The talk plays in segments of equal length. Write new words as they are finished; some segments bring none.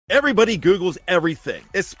Everybody Googles everything,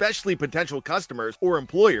 especially potential customers or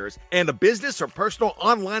employers, and a business or personal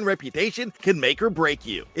online reputation can make or break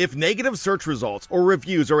you. If negative search results or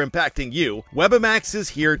reviews are impacting you, Webamax is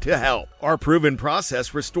here to help. Our proven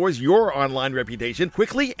process restores your online reputation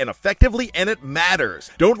quickly and effectively, and it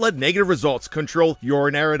matters. Don't let negative results control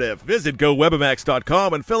your narrative. Visit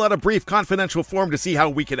GoWebamax.com and fill out a brief confidential form to see how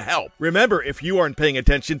we can help. Remember, if you aren't paying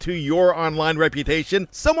attention to your online reputation,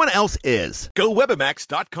 someone else is.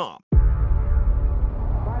 GoWebamax.com.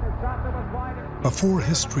 Before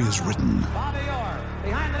history is written,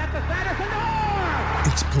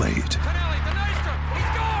 it's played.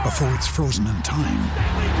 Before it's frozen in time,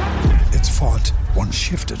 it's fought one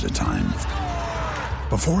shift at a time.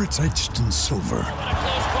 Before it's etched in silver,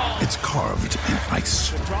 it's carved in ice.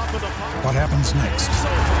 What happens next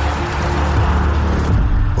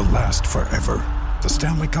will last forever. The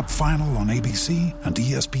Stanley Cup Final on ABC and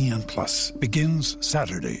ESPN Plus begins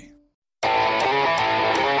Saturday.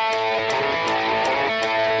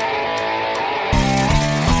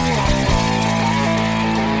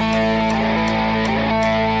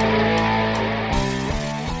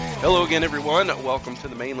 Hello again, everyone. Welcome to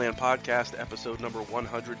the Mainland Podcast, episode number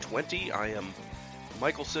 120. I am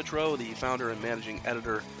Michael Citro, the founder and managing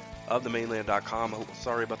editor of themainland.com.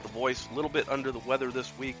 Sorry about the voice. A little bit under the weather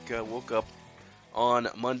this week. Woke up on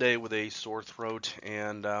Monday with a sore throat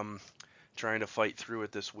and trying to fight through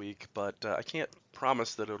it this week. But I can't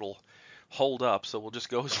promise that it'll hold up, so we'll just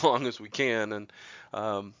go as long as we can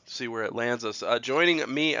and see where it lands us.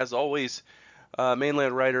 Joining me, as always,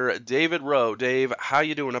 Mainland writer David Rowe. Dave, how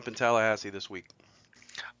you doing up in Tallahassee this week?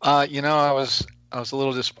 I was a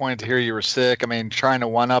little disappointed to hear you were sick. I mean, trying to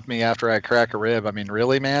one-up me after I crack a rib. I mean,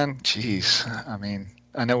 really, man? Jeez. I mean,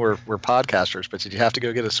 I know we're podcasters, but did you have to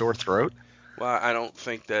go get a sore throat? Well, I don't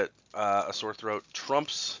think that a sore throat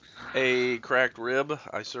trumps a cracked rib.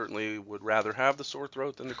 I certainly would rather have the sore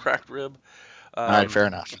throat than the cracked rib. All right, fair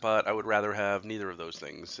enough. But I would rather have neither of those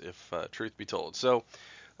things, if truth be told. So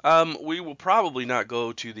we will probably not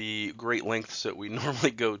go to the great lengths that we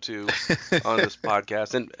normally go to on this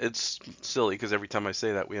podcast. And it's silly because every time I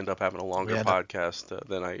say that, we end up having a longer podcast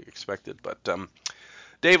than I expected. But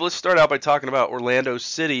Dave, let's start out by talking about Orlando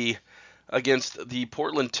City against the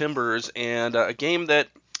Portland Timbers, and a game that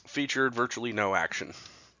featured virtually no action.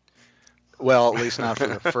 Well, at least not for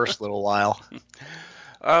the first little while.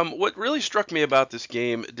 What really struck me about this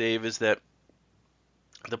game, Dave, is that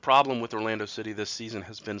the problem with Orlando City this season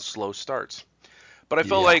has been slow starts. But I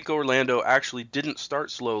felt like Orlando actually didn't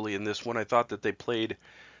start slowly in this one. I thought that they played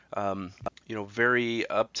very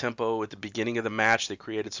up-tempo at the beginning of the match. They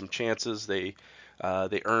created some chances. They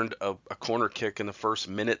earned a corner kick in the first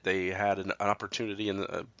minute. They had an opportunity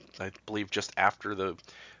I believe just after the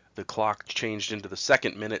clock changed into the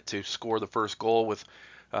second minute to score the first goal with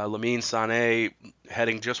Lamine Sané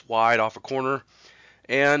heading just wide off a corner.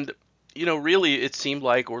 And really it seemed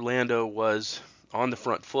like Orlando was on the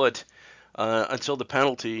front foot until the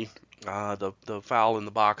penalty, the foul in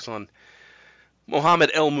the box on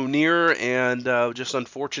Mohamed El Munir, and just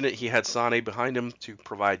unfortunate he had Sané behind him to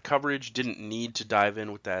provide coverage. Didn't need to dive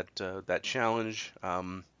in with that challenge.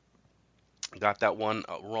 Got that one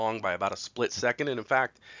wrong by about a split second, and in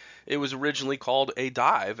fact, it was originally called a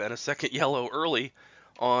dive and a second yellow early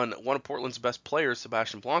on one of Portland's best players,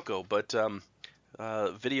 Sebastian Blanco. But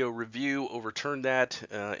video review overturned that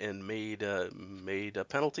and made a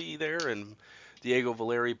penalty there, and Diego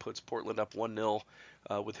Valeri puts Portland up 1-0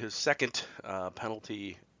 with his second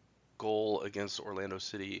penalty goal against Orlando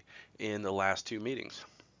City in the last two meetings.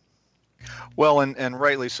 Well, and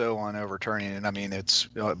rightly so on overturning it. I mean, it's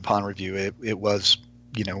upon review, it was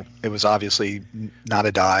obviously not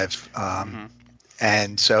a dive.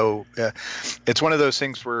 And so it's one of those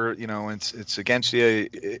things where, it's against you.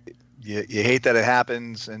 You hate that it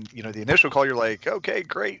happens, and the initial call you're like, okay,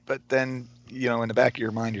 great, but then in the back of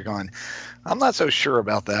your mind you're going, I'm not so sure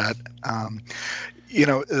about that.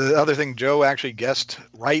 The other thing, Joe actually guessed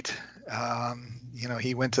right.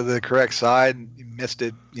 He went to the correct side, missed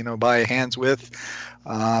it by a hand's width,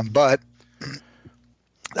 but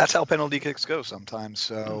that's how penalty kicks go sometimes.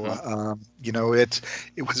 So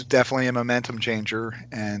it was definitely a momentum changer,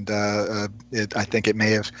 and I think it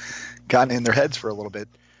may have gotten in their heads for a little bit.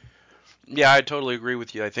 Yeah, I totally agree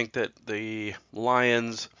with you. I think that the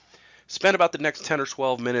Lions spent about the next 10 or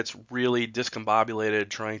 12 minutes really discombobulated,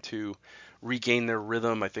 trying to regain their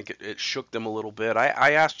rhythm. I think it shook them a little bit.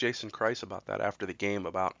 I asked Jason Kreis about that after the game,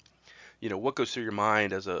 about what goes through your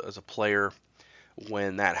mind as a player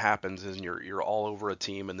when that happens, and you're all over a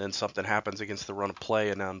team, and then something happens against the run of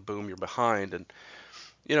play, and then boom, you're behind. And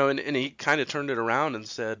and he kind of turned it around and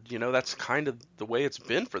said, that's kind of the way it's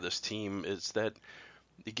been for this team, is that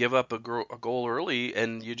you give up a goal early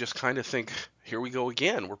and you just kind of think, here we go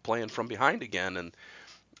again. We're playing from behind again.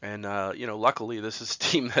 And luckily this is a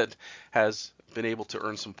team that has been able to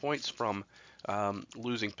earn some points from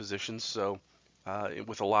losing positions. So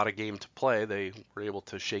with a lot of game to play, they were able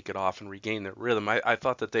to shake it off and regain their rhythm. I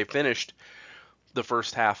thought that they finished the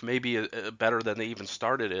first half maybe better than they even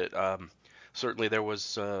started it. Certainly there were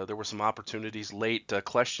some opportunities late.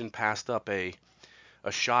 Kleshtin passed up a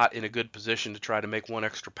shot in a good position to try to make one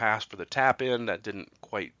extra pass for the tap in that didn't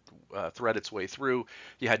quite thread its way through.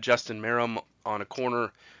 You had Justin Merrim on a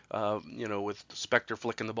corner, with Spector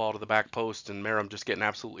flicking the ball to the back post and Merrim just getting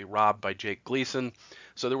absolutely robbed by Jake Gleason.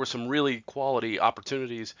 So there were some really quality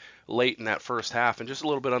opportunities late in that first half, and just a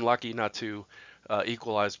little bit unlucky not to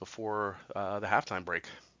equalize before the halftime break.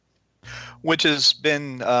 Which has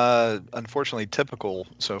been unfortunately typical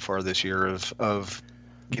so far this year of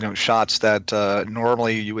shots that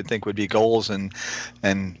normally you would think would be goals and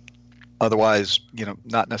otherwise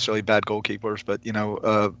not necessarily bad goalkeepers, but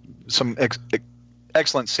some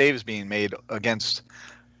excellent saves being made against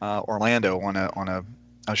Orlando on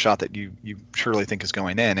a shot that you surely think is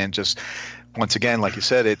going in, and just once again, like you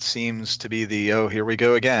said, it seems to be here we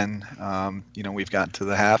go again. We've gotten to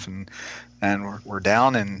the half and we're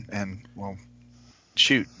down and well,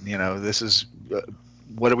 shoot, this is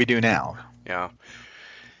what do we do now? Yeah.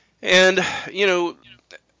 And,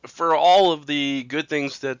 for all of the good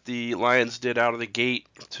things that the Lions did out of the gate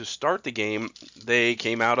to start the game, they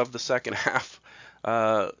came out of the second half.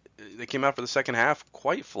 They came out for the second half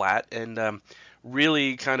quite flat, and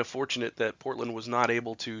really kind of fortunate that Portland was not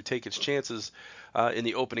able to take its chances in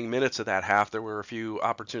the opening minutes of that half. There were a few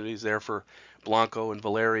opportunities there for Blanco and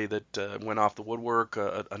Valeri that went off the woodwork.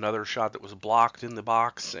 Another shot that was blocked in the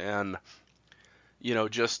box, and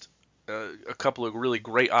just a couple of really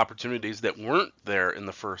great opportunities that weren't there in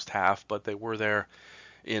the first half, but they were there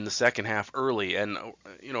in the second half early. And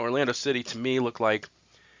Orlando City to me looked like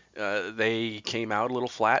they came out a little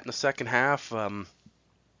flat in the second half.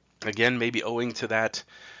 Again, maybe owing to that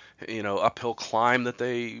uphill climb that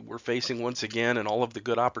they were facing once again, and all of the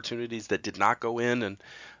good opportunities that did not go in. And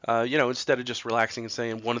instead of just relaxing and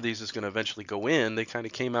saying one of these is going to eventually go in, they kind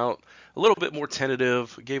of came out a little bit more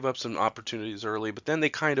tentative, gave up some opportunities early, but then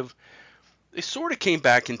they sort of came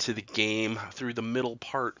back into the game through the middle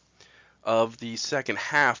part of the second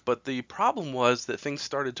half. But the problem was that things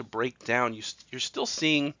started to break down. You're still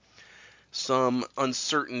seeing some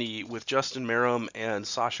uncertainty with Justin Merrim and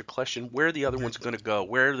Sacha Kleshtin, where the other one's going to go,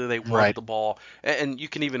 where do they want the ball, and you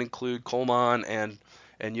can even include Coleman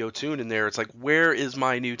and Yotun in there. It's like, where is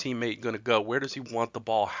my new teammate going to go? Where does he want the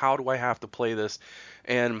ball? How do I have to play this?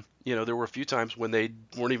 And there were a few times when they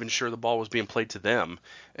weren't even sure the ball was being played to them,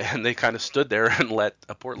 and they kind of stood there and let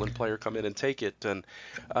a Portland player come in and take it. And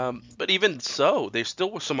but even so, there still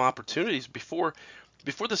were some opportunities before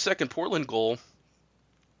the second Portland goal.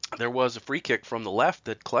 There was a free kick from the left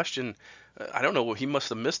that Kleshtin, I don't know, he must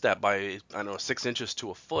have missed that by, 6 inches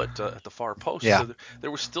to a foot at the far post. Yeah. So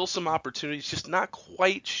there were still some opportunities, just not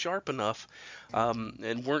quite sharp enough,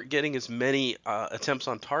 and weren't getting as many attempts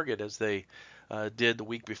on target as they did the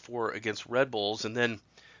week before against Red Bulls. And then,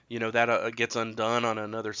 that gets undone on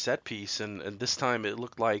another set piece. And this time it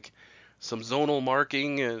looked like some zonal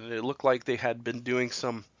marking, and it looked like they had been doing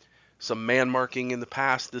some man marking in the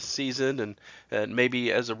past this season, and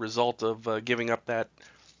maybe as a result of giving up that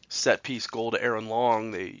set piece goal to Aaron Long,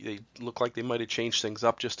 they look like they might have changed things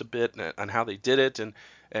up just a bit on how they did it, and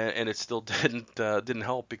it still didn't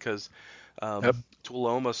help because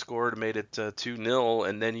Tuiloma scored, made it 2-0,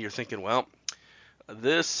 and then you're thinking, well,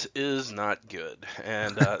 this is not good,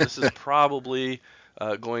 and this is probably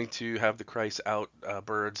going to have the Christ out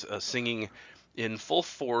birds singing in full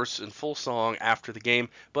force, in full song after the game.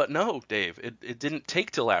 But no, Dave, it didn't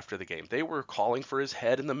take till after the game. They were calling for his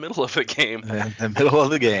head in the middle of the game. In the middle of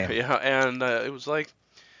the game. Yeah, and it was like,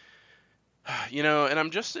 and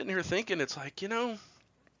I'm just sitting here thinking, it's like,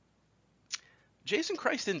 Jason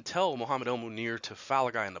Christ didn't tell Mohamed El Munir to foul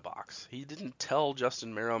a guy in the box. He didn't tell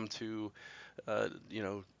Justin Merrim to,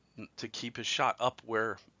 to keep his shot up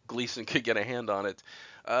where Gleason could get a hand on it.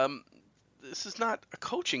 This is not a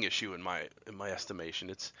coaching issue in my estimation.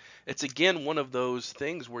 It's again one of those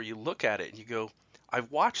things where you look at it and you go,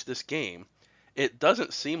 I've watched this game. It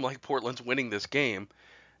doesn't seem like Portland's winning this game.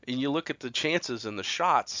 And you look at the chances and the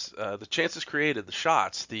shots, the chances created, the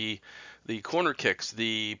shots, the corner kicks,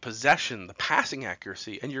 the possession, the passing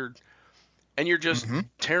accuracy, and you're just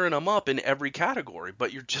tearing them up in every category,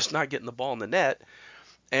 but you're just not getting the ball in the net.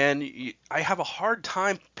 And I have a hard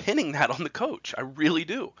time pinning that on the coach. I really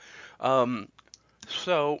do.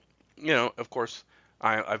 So, of course,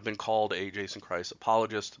 I've been called a Jason Kreis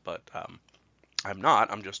apologist, but I'm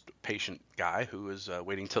not. I'm just a patient guy who is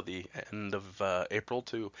waiting till the end of April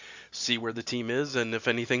to see where the team is and if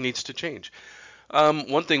anything needs to change.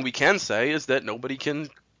 One thing we can say is that nobody can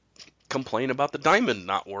complain about the diamond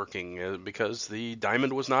not working because the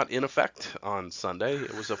diamond was not in effect on Sunday.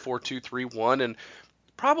 It was a 4-2-3-1, and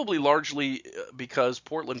probably largely because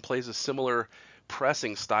Portland plays a similar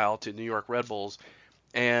pressing style to New York Red Bulls.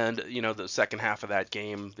 And, the second half of that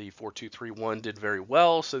game, the 4-2-3-1 did very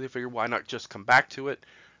well, so they figured why not just come back to it.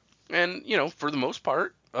 And, for the most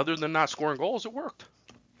part, other than not scoring goals, it worked.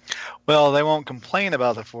 Well, they won't complain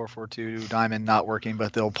about the 4-4-2 diamond not working,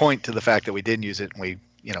 but they'll point to the fact that we didn't use it and we,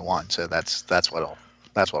 won. So that's what'll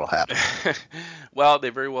happen. Well, they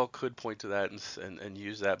very well could point to that and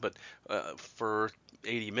use that, but for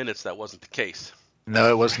 80 minutes that wasn't the case.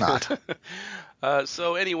 No, it was not.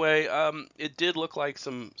 So anyway, it did look like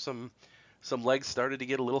some legs started to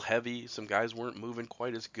get a little heavy. Some guys weren't moving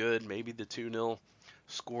quite as good. Maybe the 2-0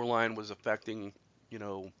 scoreline was affecting,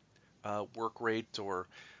 work rate or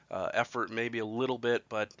effort maybe a little bit.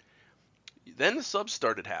 But then the subs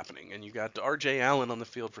started happening, and you got R.J. Allen on the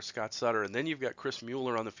field for Scott Sutter, and then you've got Chris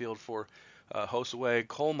Mueller on the field for Josue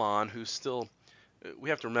Coleman, who's still. We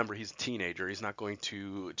have to remember he's a teenager. He's not going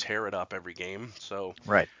to tear it up every game. So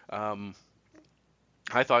right. I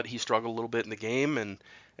thought he struggled a little bit in the game and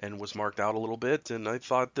was marked out a little bit. And I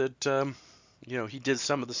thought that, he did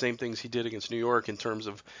some of the same things he did against New York in terms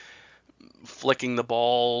of flicking the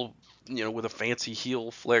ball, with a fancy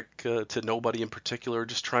heel flick to nobody in particular,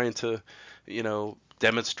 just trying to,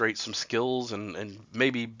 demonstrate some skills and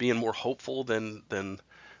maybe being more hopeful than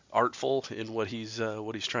artful in what he's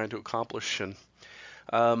trying to accomplish. And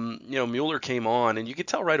Mueller came on, and you could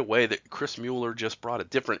tell right away that Chris Mueller just brought a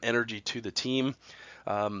different energy to the team.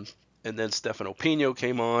 And then Stefano Pino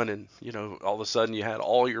came on, and all of a sudden you had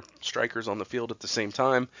all your strikers on the field at the same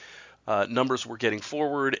time. Numbers were getting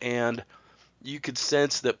forward, and you could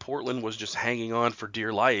sense that Portland was just hanging on for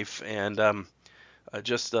dear life. And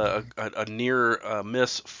just a near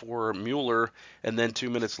miss for Mueller, and then 2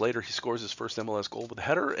 minutes later he scores his first MLS goal with a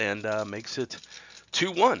header and makes it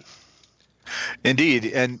 2-1. Indeed,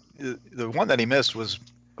 and the one that he missed was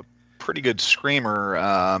a pretty good screamer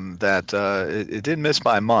that it didn't miss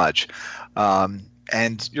by much.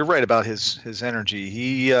 And you're right about his energy.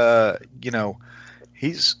 He,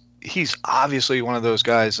 he's obviously one of those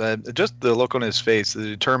guys. Just the look on his face, the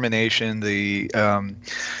determination, he's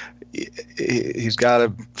got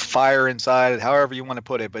a fire inside, however you want to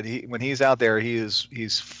put it. But when he's out there,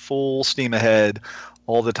 he's full steam ahead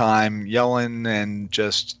all the time, yelling, and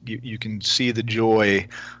just you can see the joy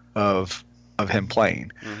of him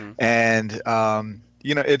playing. Mm-hmm. And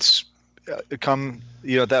it's come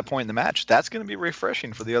at that point in the match, that's going to be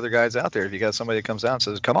refreshing for the other guys out there. If you got somebody that comes out and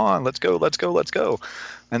says, "Come on, let's go,"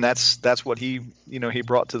 and that's what he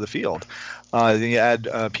brought to the field. Then you add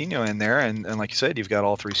Pino in there, and like you said, you've got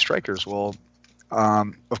all three strikers. Well,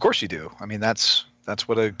 of course you do. I mean, that's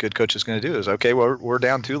what a good coach is going to do. Is okay. Well, we're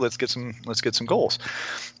down 2. Let's get some goals.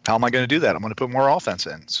 How am I going to do that? I'm going to put more offense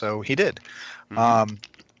in. So he did. Mm-hmm.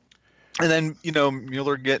 And then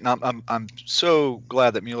Mueller getting. I'm so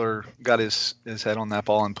glad that Mueller got his head on that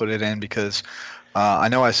ball and put it in, because I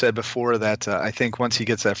know I said before that I think once he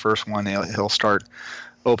gets that first one, he'll start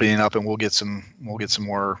opening up, and we'll get some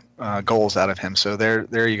more goals out of him. So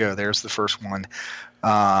there you go. There's the first one.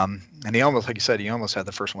 And he almost, like you said, he almost had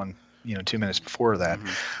the first one 2 minutes before that.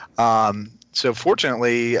 Mm-hmm. So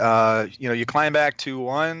fortunately, you climb back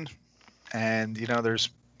 2-1, and there's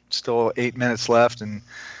still 8 minutes left, and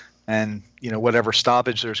whatever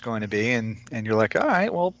stoppage there's going to be, and you're like, all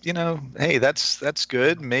right, well, hey, that's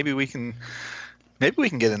good. Maybe we can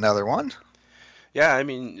get another one. Yeah, I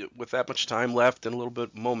mean, with that much time left and a little bit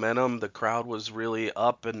of momentum, the crowd was really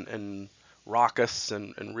up and raucous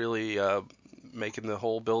and really making the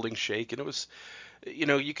whole building shake. And it was,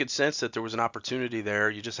 you could sense that there was an opportunity there.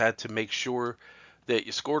 You just had to make sure that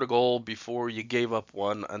you scored a goal before you gave up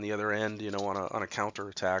one on the other end, on a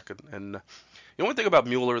counterattack. And the one thing about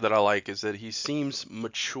Mueller that I like is that he seems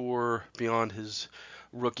mature beyond his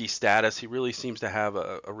rookie status. He really seems to have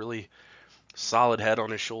a really solid head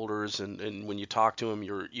on his shoulders, and when you talk to him,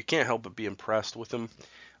 you can't help but be impressed with him.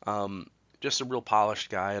 Just a real polished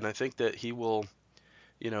guy, and I think that he will,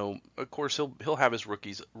 of course he'll have his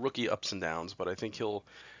rookie ups and downs, but I think he'll,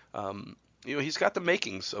 he's got the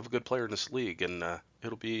makings of a good player in this league, and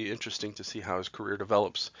it'll be interesting to see how his career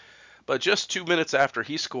develops. But just 2 minutes after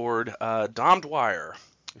he scored, Dom Dwyer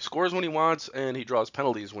He scores when he wants, and he draws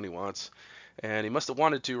penalties when he wants. And he must have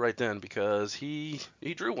wanted to right then, because he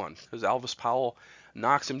drew one. Because Alvis Powell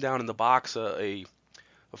knocks him down in the box, a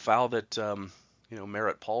foul that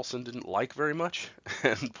Merritt Paulson didn't like very much,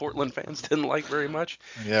 and Portland fans didn't like very much.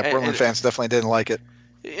 Yeah, Portland fans definitely didn't like it.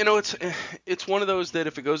 It's one of those that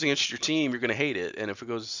if it goes against your team, you're going to hate it, and if it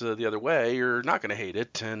goes the other way, you're not going to hate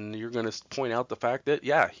it, and you're going to point out the fact that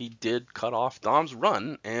he did cut off Dom's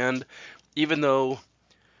run, and even though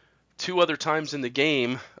 2 other times in the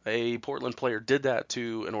game a Portland player did that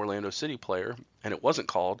to an Orlando City player and it wasn't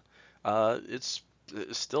called, it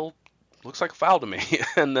still looks like a foul to me.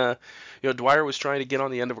 And Dwyer was trying to get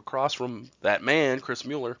on the end of a cross from that man, Chris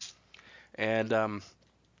Mueller, and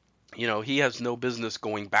he has no business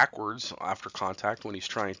going backwards after contact when he's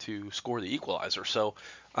trying to score the equalizer. So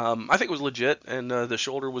I think it was legit, and the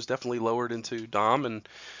shoulder was definitely lowered into Dom, and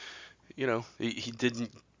he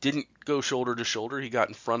didn't go shoulder to shoulder. He got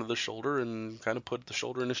in front of the shoulder and kind of put the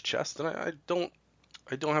shoulder in his chest. And I don't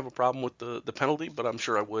have a problem with the penalty, but I'm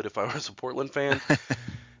sure I would if I was a Portland fan.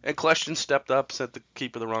 And Kleshton stepped up, sent the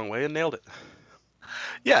keeper the wrong way, and nailed it.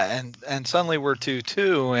 Yeah, and suddenly we're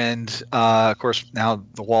 2-2, and of course now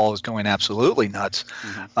the Wall is going absolutely nuts.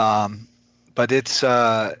 Mm-hmm. But it's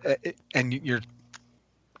and you're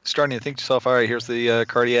starting to think to yourself, all right, here's the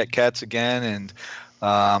cardiac cats again,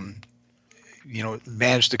 and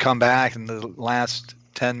managed to come back in the last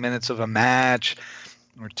 10 minutes of a match.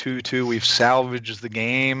 We're 2-2. We've salvaged the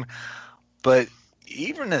game, but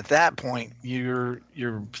even at that point, you're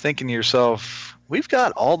thinking to yourself, we've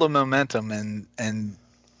got all the momentum, and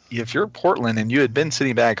if you're Portland and you had been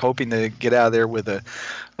sitting back hoping to get out of there with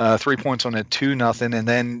a 3 points on a 2-0, and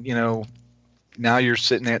then now you're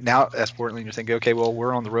sitting there now as Portland, you're thinking, okay, well,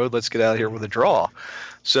 we're on the road, let's get out of here with a draw.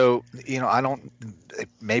 So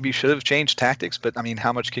maybe you should have changed tactics, but I mean,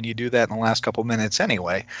 how much can you do that in the last couple minutes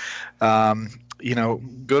anyway?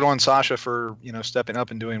 Good on Sasha for stepping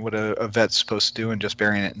up and doing what a vet's supposed to do and just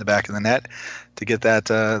burying it in the back of the net to get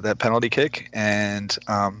that penalty kick. And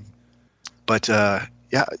like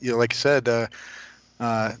you said,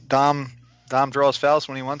 Dom draws fouls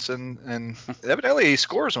when he wants, and evidently he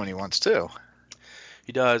scores when he wants too.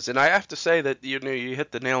 He does, and I have to say that you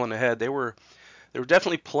hit the nail on the head. They were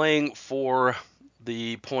definitely playing for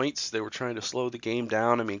the points. They were trying to slow the game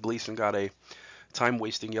down. I mean, Gleason got a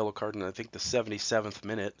time-wasting yellow card in, I think, the 77th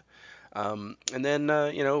minute. And then,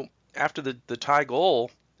 after the tie goal,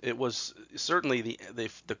 it was certainly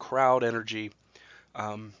the crowd energy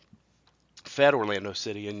fed Orlando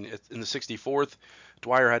City. And in the 64th,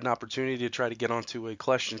 Dwyer had an opportunity to try to get onto a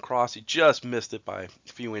Kleshton cross. He just missed it by a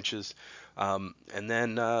few inches. And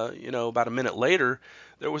then, about a minute later,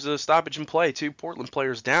 there was a stoppage in play, 2 Portland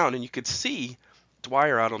players down, and you could see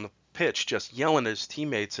Dwyer out on the pitch just yelling at his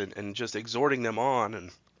teammates and just exhorting them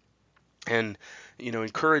on and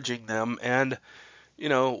encouraging them. And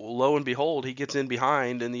lo and behold, he gets in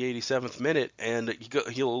behind in the 87th minute, and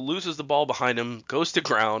he loses the ball behind him, goes to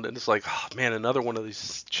ground, and it's like, oh man, another one of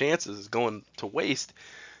these chances is going to waste.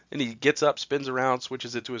 And he gets up, spins around,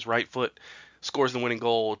 switches it to his right foot, scores the winning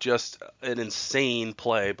goal. Just an insane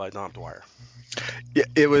play by Dom Dwyer. Yeah,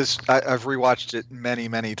 it was. I've rewatched it many,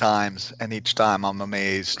 many times, and each time I'm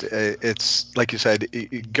amazed. It's like you said,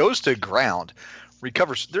 it goes to ground,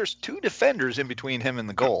 recovers. There's 2 defenders in between him and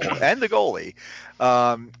the goal, and the goalie.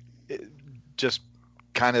 Just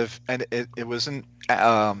kind of, and it wasn't.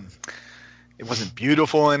 It wasn't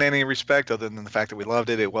beautiful in any respect, other than the fact that we loved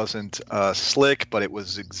it. It wasn't slick, but it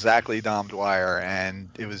was exactly Dom Dwyer, and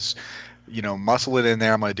it was. Muscle it in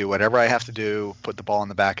there. I'm going to do whatever I have to do, put the ball in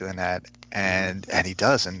the back of the net, and he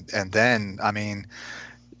does. And then, I mean,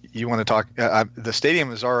 you want to talk the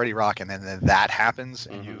stadium is already rocking, and then that happens,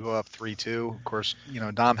 and you go up 3-2. Of course,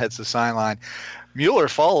 Dom heads the sideline. Mueller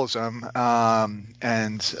follows him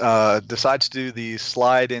and decides to do the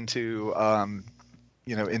slide into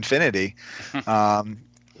infinity,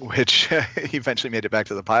 which he eventually made it back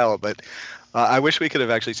to the pilot, but I wish we could have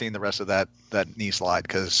actually seen the rest of that knee slide,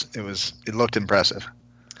 because it looked impressive.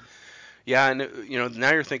 Yeah, and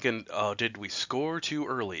now you're thinking, oh, did we score too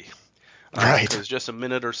early? Right. Because just a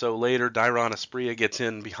minute or so later, Dairon Asprilla gets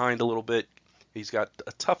in behind a little bit. He's got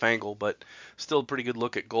a tough angle, but still a pretty good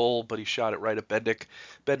look at goal, but he shot it right at Bednick.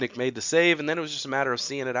 Bednick made the save, and then it was just a matter of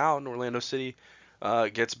seeing it out, and Orlando City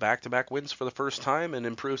gets back-to-back wins for the first time and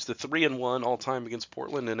improves to 3-1 all-time against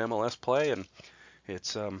Portland in MLS play, and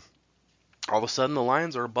it's all of a sudden the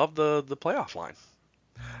Lions are above the playoff line.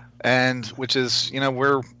 And which is,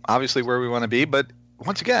 we're obviously where we want to be, but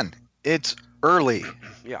once again, it's early.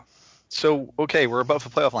 Yeah. So, okay, we're above the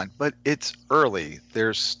playoff line, but it's early.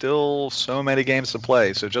 There's still so many games to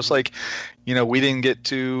play. So just like, we didn't get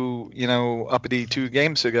to, uppity 2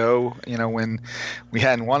 games ago, when we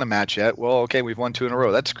hadn't won a match yet. Well, okay, we've won 2 in a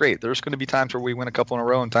row. That's great. There's going to be times where we win a couple in a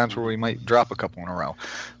row and times where we might drop a couple in a row.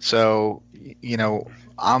 So,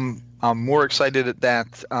 I'm more excited at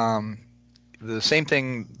that. The same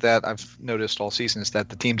thing that I've noticed all season is that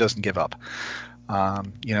the team doesn't give up.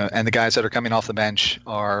 And the guys that are coming off the bench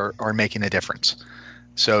are making a difference.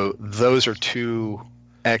 So those are 2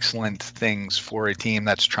 excellent things for a team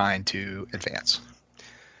that's trying to advance.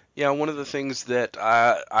 Yeah, one of the things that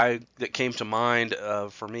that came to mind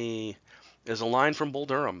for me is a line from Bull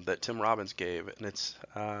Durham that Tim Robbins gave, and it's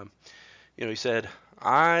he said,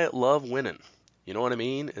 "I love winning." You know what I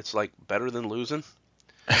mean? It's like better than losing.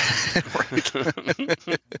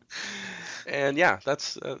 And yeah,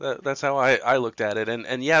 that's how I looked at it.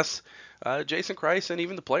 And yes, Jason Kreis and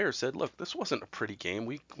even the players said, look, this wasn't a pretty game.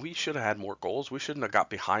 We should have had more goals. We shouldn't have got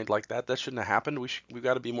behind like that. That shouldn't have happened. We've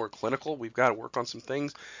got to be more clinical. We've got to work on some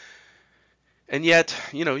things. And yet,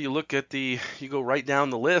 you look at you go right down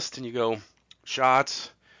the list and you go shots,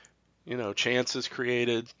 chances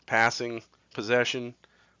created, passing, possession,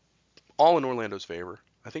 all in Orlando's favor.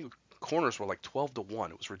 I think corners were like 12-1.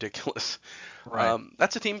 It was ridiculous. Right.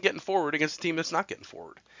 That's a team getting forward against a team that's not getting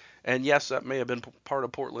forward. And yes, that may have been part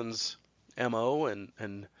of Portland's MO,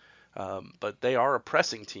 but they are a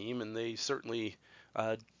pressing team, and they certainly,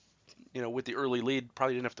 with the early lead,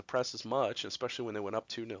 probably didn't have to press as much, especially when they went up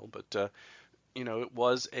 2-0. But it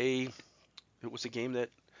was a game that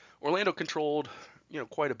Orlando controlled,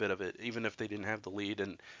 quite a bit of it, even if they didn't have the lead,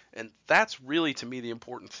 and that's really to me the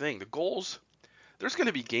important thing. The goals. There's going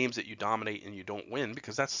to be games that you dominate and you don't win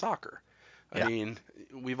because that's soccer. I mean,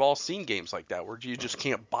 we've all seen games like that where you just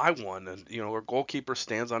can't buy one, and a goalkeeper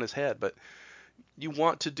stands on his head. But you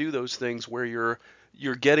want to do those things where you're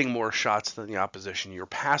getting more shots than the opposition, you're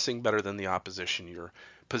passing better than the opposition, you're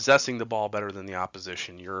possessing the ball better than the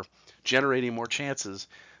opposition, you're generating more chances.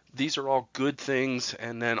 These are all good things,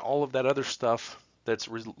 and then all of that other stuff that's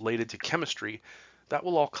related to chemistry, that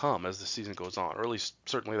will all come as the season goes on, or at least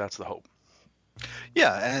certainly that's the hope.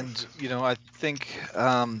 Yeah, and I think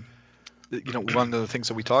one of the things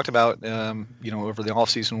that we talked about over the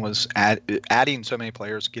offseason was adding so many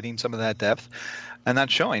players, getting some of that depth, and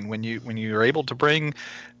that's showing when you're able to bring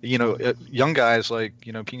young guys like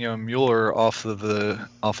Pino and Mueller off of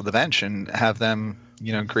the bench and have them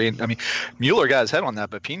create. I mean, Mueller got his head on that,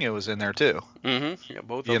 but Pino was in there too. Mm-hmm. Yeah,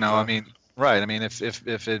 both. Of them. I mean. Right. I mean, if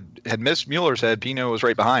it had missed Mueller's head, Pino was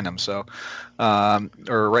right behind him, so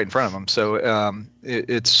or right in front of him. So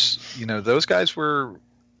it's those guys were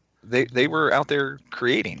they were out there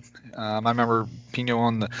creating. I remember Pino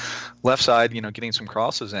on the left side, getting some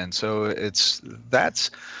crosses in. So that's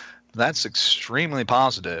extremely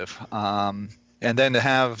positive. And then to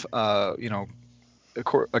have a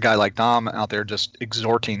guy like Dom out there just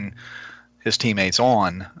exhorting his teammates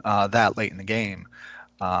on that late in the game.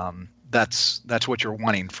 That's what you're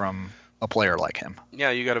wanting from a player like him.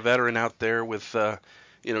 Yeah, you got a veteran out there with,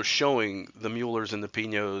 showing the Muellers and the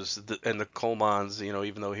Pinos and the Colemans,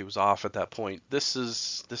 even though he was off at that point. This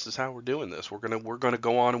is how we're doing this. We're gonna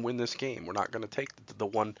go on and win this game. We're not gonna take the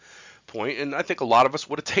 1 point. And I think a lot of us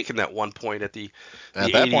would have taken that 1 point at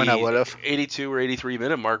that point. I would have 82 or 83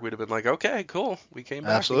 minute mark. We'd have been like, okay, cool, we came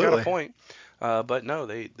back, Absolutely. we got a point. But no,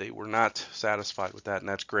 they were not satisfied with that, and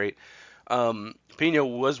that's great. Pino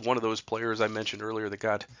was one of those players I mentioned earlier that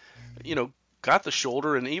got the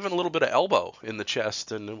shoulder and even a little bit of elbow in the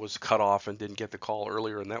chest and was cut off and didn't get the call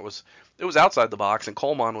earlier, and it was outside the box, and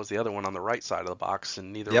Coleman was the other one on the right side of the box,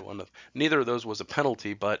 and neither of those was a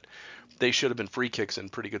penalty, but they should have been free kicks in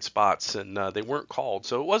pretty good spots, and they weren't called.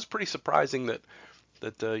 So it was pretty surprising that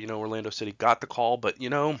Orlando City got the call, but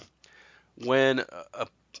when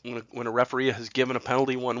a referee has given a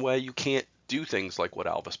penalty one way, you can't do things like what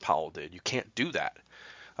Alvis Powell did. You can't do that.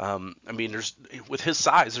 I mean, with his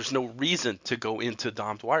size, there's no reason to go into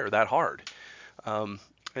Dom Dwyer that hard. And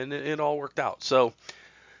it all worked out. So,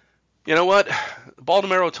 you know what?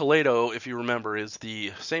 Baldomero Toledo, if you remember, is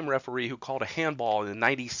the same referee who called a handball in the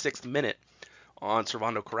 96th minute on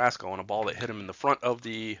Servando Carrasco on a ball that hit him in the front of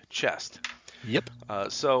the chest. Yep.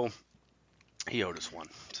 So he owed us one.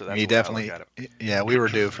 So that's he definitely. Yeah, we were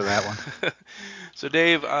due for that one. So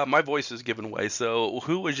Dave, my voice is giving way. So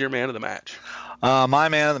who was your man of the match? My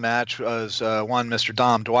man of the match was Mr.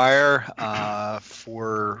 Dom Dwyer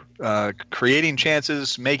for creating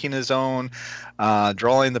chances, making his own,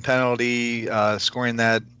 drawing the penalty, scoring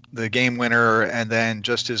the game winner, and then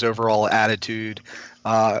just his overall attitude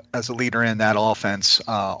as a leader in that offense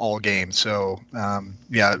all game. So,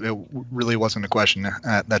 it really wasn't a question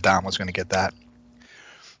that Dom was going to get that.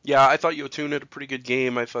 Yeah, I thought Yotun had a pretty good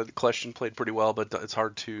game. I thought Kleshtin played pretty well, but it's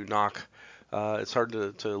hard to knock. It's hard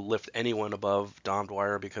to lift anyone above Dom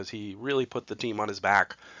Dwyer because he really put the team on his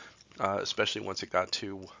back, especially once it got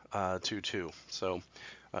to 2-2. So,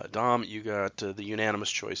 Dom, you got the unanimous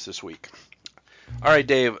choice this week. All right,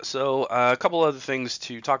 Dave. So a couple other things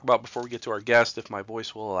to talk about before we get to our guest, if my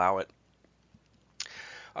voice will allow it.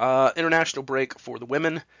 International break for the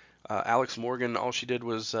women. Alex Morgan, all she did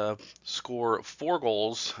was score 4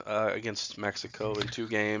 goals against Mexico in 2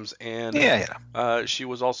 games, and she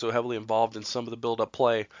was also heavily involved in some of the build-up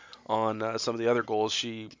play on some of the other goals.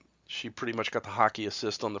 She pretty much got the hockey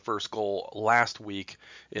assist on the first goal last week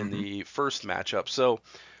in the first matchup. So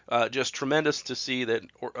just tremendous to see that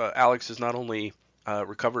Alex is not only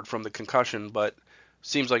recovered from the concussion, but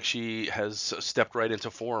seems like she has stepped right into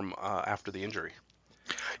form after the injury.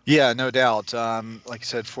 Yeah, no doubt. Like I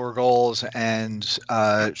said, 4 goals, and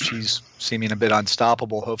she's seeming a bit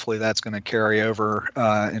unstoppable. Hopefully that's going to carry over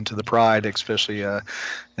into the Pride, especially in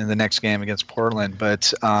the next game against Portland.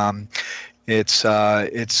 But it's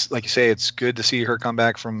like you say, it's good to see her come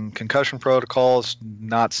back from concussion protocols,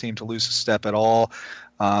 not seem to lose a step at all.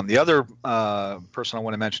 The other person I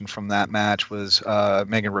want to mention from that match was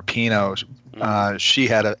Megan Rapinoe. She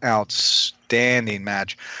had an outstanding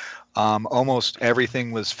match. Almost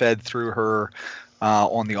everything was fed through her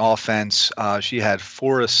on the offense. She had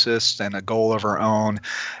 4 assists and a goal of her own.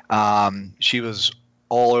 She was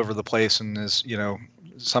all over the place, and is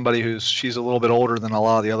somebody she's a little bit older than a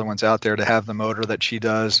lot of the other ones out there, to have the motor that she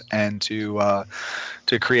does and to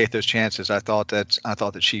create those chances. I thought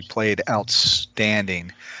that she played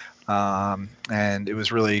outstanding. And it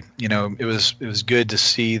was really, it was good to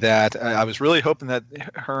see that. I was really hoping that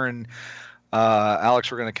her and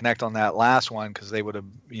Alex were going to connect on that last one, because they would have,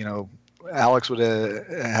 Alex would have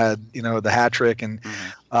had, the hat trick, and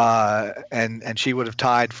she would have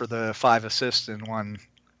tied for the 5 assists in one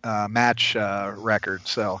match record.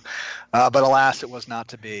 So, but alas, it was not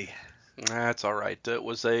to be. That's all right. It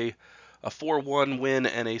was a 4-1 win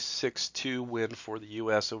and a 6-2 win for the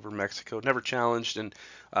U.S. over Mexico. Never challenged, and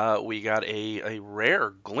we got a rare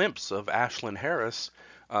glimpse of Ashlyn Harris.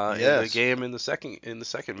 In the game in the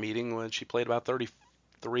second meeting, when she played about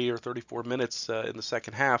 33 or 34 minutes in the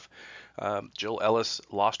second half, Jill Ellis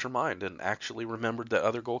lost her mind and actually remembered that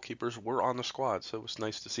other goalkeepers were on the squad. So it was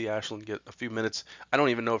nice to see Ashlyn get a few minutes. I don't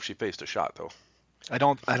even know if she faced a shot though. I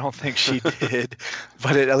don't think she did,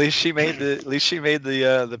 but at least she made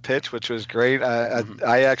the pitch, which was great.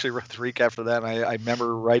 I actually wrote the recap for that, and I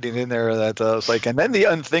remember writing in there that I was like, and then the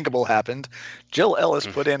unthinkable happened. Jill Ellis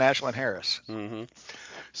put in Ashlyn Harris. Mm-hmm.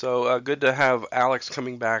 So good to have Alex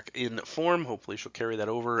coming back in form. Hopefully she'll carry that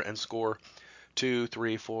over and score 2,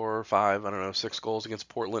 3, 4, 5, 6 goals against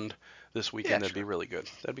Portland this weekend. That'd be really good.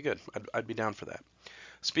 That'd be good. I'd be down for that.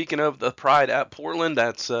 Speaking of the Pride at Portland,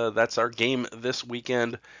 that's our game this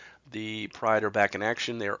weekend. The Pride are back in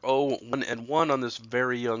action. They're 0-1-1 on this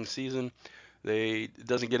very young season. It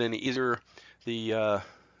doesn't get any easier.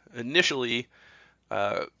 Initially,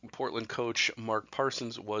 Portland coach Mark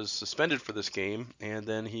Parsons was suspended for this game, and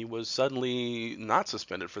then he was suddenly not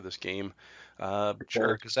suspended for this game.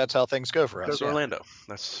 Sure, because that's how things go for us. Goes Orlando.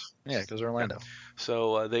 Goes Orlando.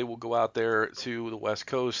 So they will go out there to the West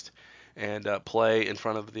Coast and play in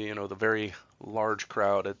front of the very large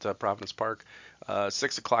crowd at Providence Park,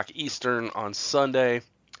 6:00 Eastern on Sunday,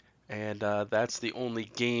 and that's the only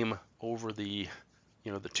game over the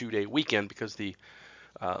 2-day weekend, because the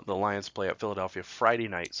Lions play at Philadelphia Friday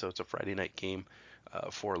night, so it's a Friday night game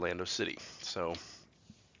for Orlando City. So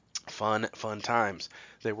fun times.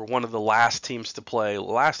 They were one of the last teams to play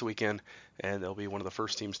last weekend, and they'll be one of the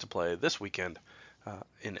first teams to play this weekend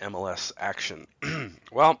in MLS action.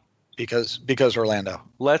 Well, because Orlando.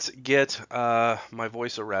 Let's get my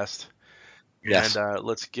voice a rest. Yes. And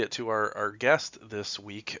let's get to our guest this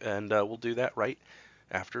week, and we'll do that right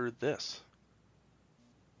after this.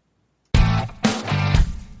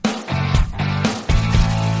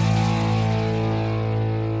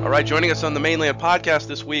 All right, joining us on the Mainland Podcast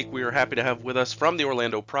this week, we are happy to have with us from the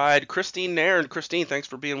Orlando Pride, Christine Nairn. Christine, thanks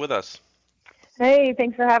for being with us. Hey,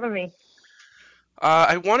 thanks for having me.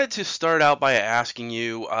 I wanted to start out by asking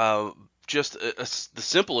you just the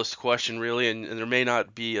simplest question, really, and there may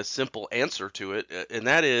not be a simple answer to it, and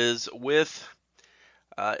that is, with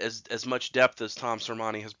as much depth as Tom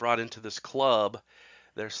Sermanni has brought into this club,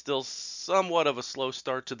 there's still somewhat of a slow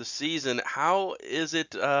start to the season. How is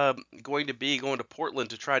it going to be going to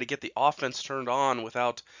Portland to try to get the offense turned on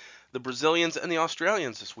without the Brazilians and the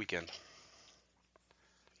Australians this weekend?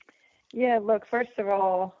 Yeah, look, first of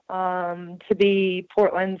all, to be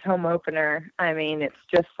Portland's home opener, I mean, it's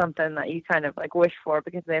just something that you kind of like wish for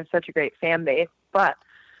because they have such a great fan base. But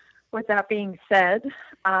with that being said,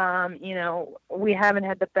 we haven't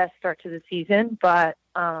had the best start to the season, but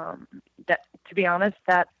that, to be honest,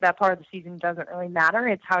 that part of the season doesn't really matter.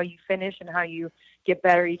 It's how you finish and how you get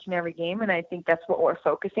better each and every game, and I think that's what we're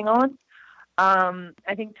focusing on.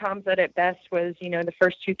 I think Tom said it best was, the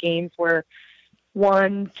first two games were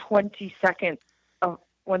 1/22nd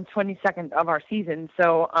of our season.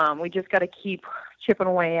 So we just got to keep chipping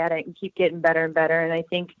away at it and keep getting better and better. And I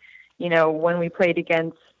think, when we played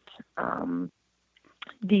against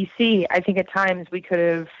DC, I think at times we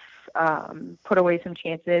could have put away some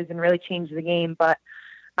chances and really changed the game. But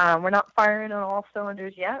we're not firing on all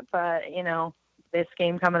cylinders yet. But this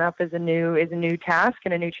game coming up is a new task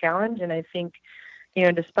and a new challenge. And I think,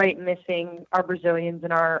 despite missing our Brazilians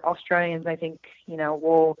and our Australians, I think,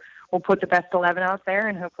 we'll put the best 11 out there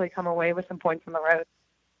and hopefully come away with some points on the road.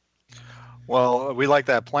 Well, we like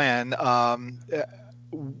that plan.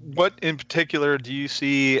 What in particular do you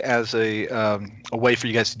see as a way for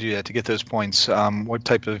you guys to do that, to get those points? What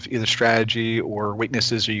type of either strategy or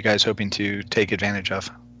weaknesses are you guys hoping to take advantage of?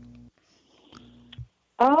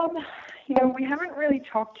 We haven't really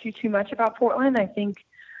talked too much about Portland. I think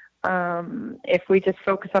if we just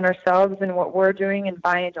focus on ourselves and what we're doing and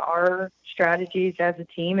buy into our strategies as a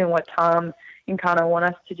team and what Tom and Connor want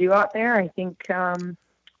us to do out there, I think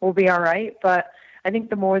we'll be all right. But I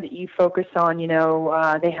think the more that you focus on,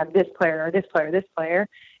 they have this player or this player, this player,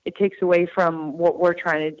 it takes away from what we're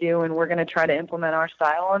trying to do, and we're going to try to implement our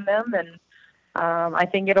style on them. And I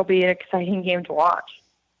think it'll be an exciting game to watch.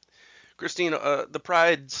 Christine, the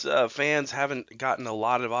Pride's fans haven't gotten a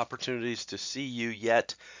lot of opportunities to see you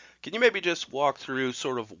yet. Can you maybe just walk through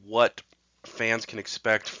sort of what fans can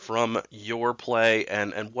expect from your play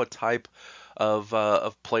and what type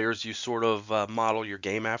of players you sort of model your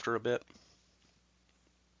game after a bit?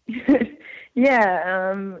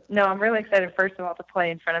 Yeah, no, I'm really excited, first of all, to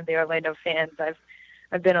play in front of the Orlando fans.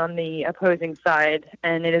 I've been on the opposing side,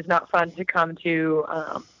 and it is not fun to come to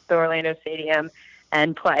the Orlando Stadium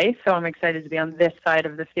and play, so I'm excited to be on this side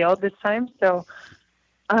of the field this time. So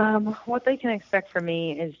what they can expect from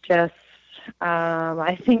me is just,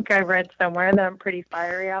 I think I read somewhere that I'm pretty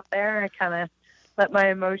fiery out there. I kind of let my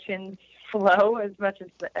emotions flow as much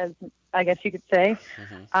as I guess you could say.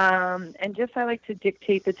 Mm-hmm. And just I like to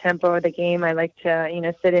dictate the tempo of the game. I like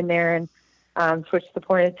to, sit in there and switch the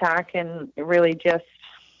point of attack and really just,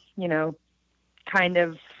 kind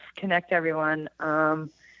of connect everyone.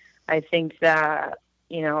 I think that,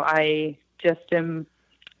 I just am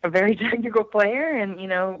a very technical player and,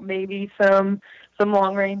 maybe some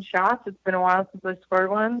long-range shots. It's been a while since I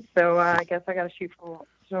scored one, so I guess I got to shoot for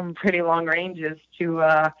some pretty long ranges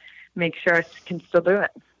to make sure I can still do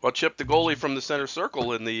it. Well, Chip the goalie from the center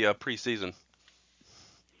circle in the preseason.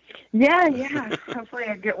 Yeah. Hopefully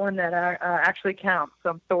I get one that actually counts,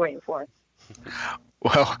 so I'm still waiting for it.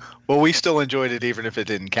 Well, we still enjoyed it even if it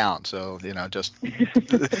didn't count. So, just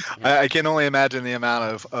I can only imagine the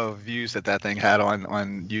amount of views that thing had on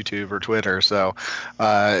YouTube or Twitter. So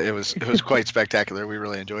it was quite spectacular. We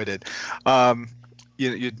really enjoyed it. Of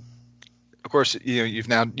course, you've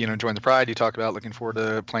now joined the Pride. You talked about looking forward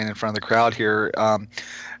to playing in front of the crowd here.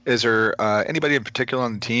 Is there anybody in particular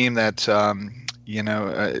on the team that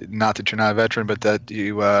not that you're not a veteran, but that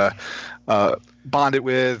you bonded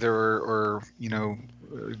with or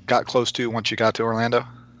got close to once you got to Orlando?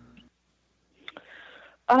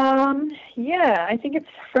 Yeah, I think it's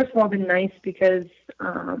first of all been nice because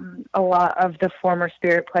a lot of the former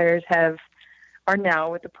Spirit players are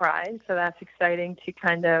now with the Pride, so that's exciting to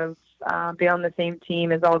kind of be on the same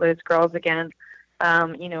team as all those girls again.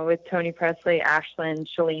 With Tony Presley, Ashlyn,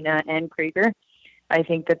 Shalina, and Krieger. I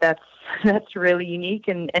think that's really unique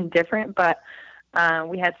and different, but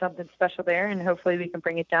we had something special there, and hopefully we can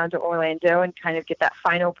bring it down to Orlando and kind of get that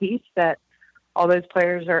final piece that all those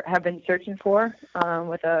players have been searching for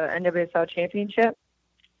with a NWSL championship.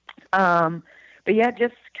 But yeah,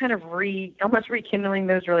 just kind of almost rekindling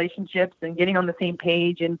those relationships and getting on the same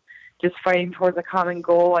page and just fighting towards a common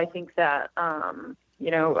goal. I think that,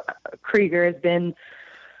 Krieger has been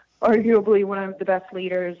arguably one of the best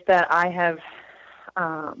leaders that I have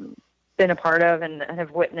been a part of and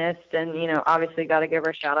have witnessed. And, obviously got to give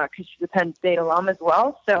her a shout out because she's a Penn State alum as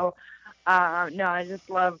well. So, I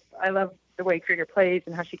love the way Krieger plays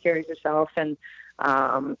and how she carries herself. And,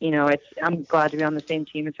 I'm glad to be on the same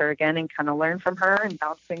team as her again and kind of learn from her and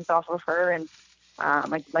bounce things off of her. And,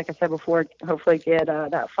 like I said before, hopefully get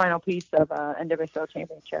that final piece of NWSL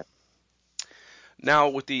championship. Now,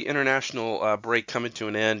 with the international break coming to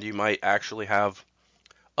an end, you might actually have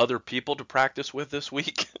other people to practice with this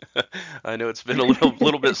week. I know it's been a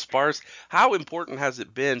little bit sparse. How important has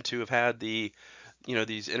it been to have had these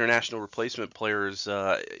international replacement players,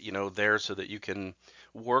 there so that you can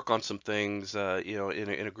work on some things,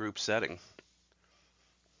 in a group setting?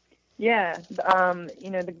 Yeah,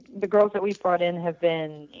 the girls that we've brought in have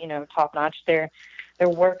been, top notch. They're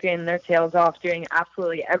working their tails off, doing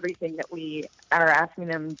absolutely everything that we are asking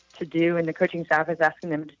them to do, and the coaching staff is asking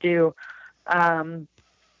them to do.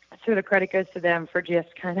 So the credit goes to them for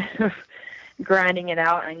just kind of grinding it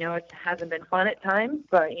out. I know it hasn't been fun at times,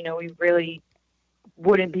 but we really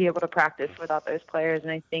wouldn't be able to practice without those players.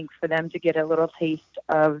 And I think for them to get a little taste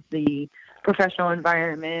of the professional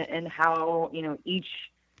environment and how each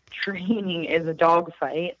training is a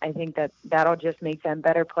dogfight, I think that'll just make them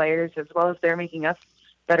better players, as well as they're making us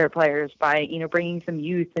better players by bringing some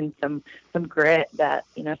youth and some grit that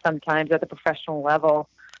sometimes at the professional level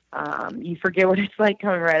you forget what it's like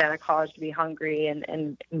coming right out of college to be hungry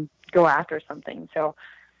and go after something. So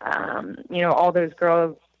all those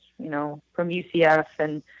girls from UCF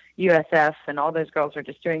and USF and all those girls are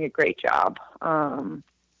just doing a great job. So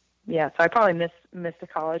I probably miss the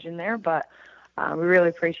college in there, but we really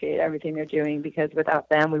appreciate everything they're doing, because without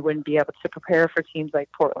them, we wouldn't be able to prepare for teams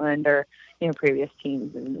like Portland or previous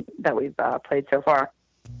teams that we've played so far.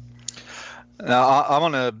 Now, I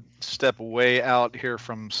want to step way out here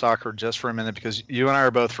from soccer just for a minute, because you and I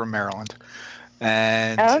are both from Maryland,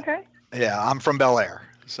 and okay. Yeah, I'm from Bel Air,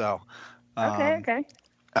 so okay.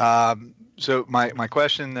 So my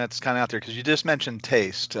question that's kind of out there, because you just mentioned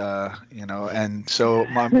taste, and so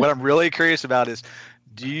what I'm really curious about is,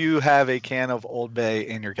 do you have a can of Old Bay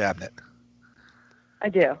in your cabinet? I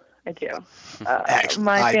do.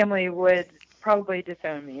 My family would probably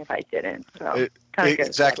disown me if I didn't. So kind of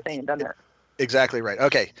good. Saying done that. Exactly right.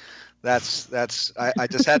 Okay, that's. I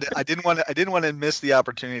just had to. I didn't want to miss the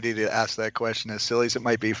opportunity to ask that question, as silly as it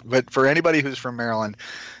might be. But for anybody who's from Maryland,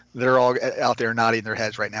 they're all out there nodding their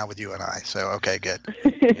heads right now with you and I. So okay, good.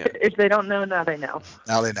 Yeah. If they don't know, now they know.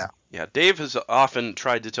 Now they know. Yeah, Dave has often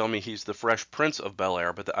tried to tell me he's the Fresh Prince of Bel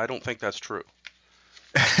Air, but I don't think that's true.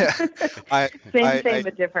 Same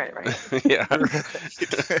but different, right? Yeah.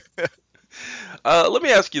 Let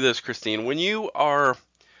me ask you this, Christine. When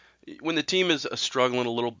the team is struggling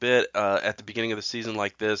a little bit at the beginning of the season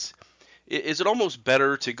like this, is it almost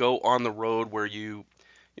better to go on the road where you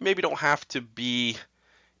maybe don't have to be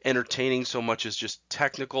entertaining so much as just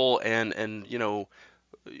technical and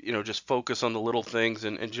just focus on the little things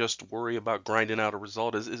and just worry about grinding out a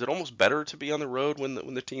result? Is it almost better to be on the road when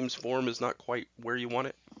the team's form is not quite where you want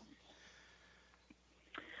it?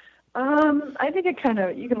 I think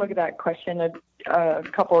you can look at that question a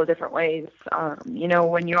couple of different ways.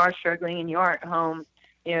 When you are struggling and you are at home,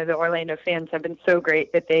 the Orlando fans have been so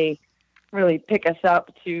great that they really pick us up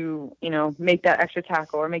to, make that extra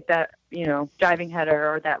tackle or make that, diving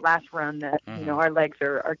header or that last run that, our legs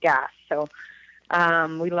are gassed. So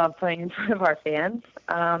we love playing in front of our fans.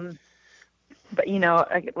 But,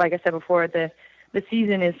 like I said before, the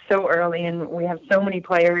season is so early and we have so many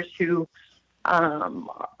players who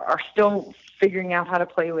are still figuring out how to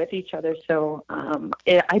play with each other. So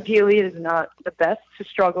ideally it is not the best to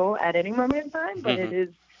struggle at any moment in time, but it is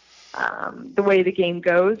the way the game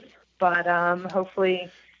goes. But hopefully,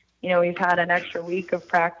 we've had an extra week of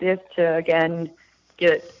practice to, again,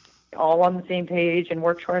 get all on the same page and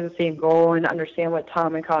work towards the same goal and understand what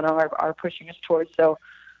Tom and Connell are pushing us towards. So,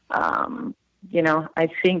 I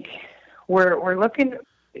think we're looking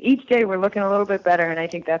each day. We're looking a little bit better, and I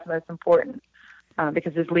think that's most important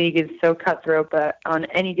because this league is so cutthroat. But on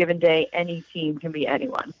any given day, any team can be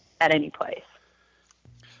anyone at any place.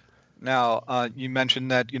 Now, you mentioned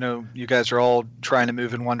that, you guys are all trying to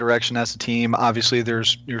move in one direction as a team. Obviously,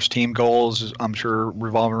 there's team goals, I'm sure,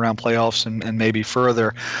 revolving around playoffs and maybe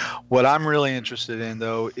further. What I'm really interested in,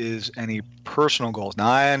 though, is any personal goals. Now,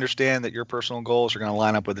 I understand that your personal goals are going to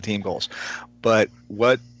line up with the team goals, but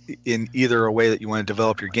what, in either a way that you want to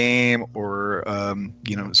develop your game or,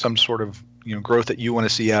 some sort of, growth that you want to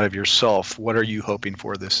see out of yourself, what are you hoping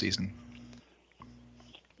for this season?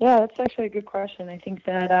 Yeah, that's actually a good question. I think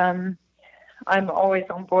that I'm always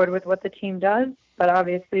on board with what the team does, but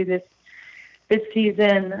obviously this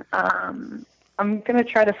season I'm going to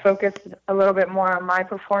try to focus a little bit more on my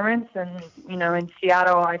performance. And, in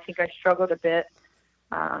Seattle, I think I struggled a bit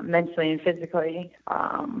mentally and physically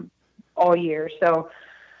all year. So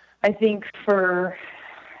I think for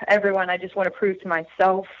everyone, I just want to prove to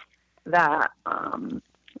myself that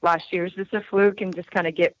last year was just a fluke and just kind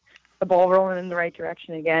of get the ball rolling in the right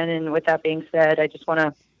direction again. And with that being said, I just want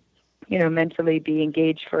to, mentally be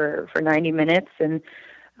engaged for 90 minutes. And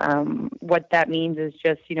what that means is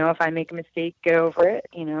just, if I make a mistake, get over it.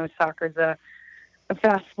 Soccer's a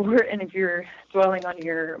fast sport, and if you're dwelling on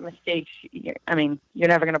your mistakes, you're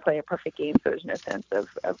never going to play a perfect game, so there's no sense of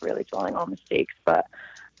really dwelling on mistakes. But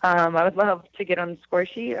I would love to get on the score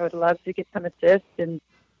sheet. I would love to get some assists, and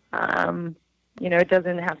it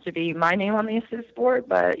doesn't have to be my name on the assist board,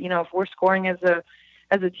 but if we're scoring as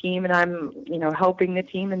a team and I'm helping the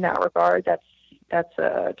team in that regard, that's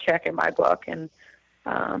a check in my book. And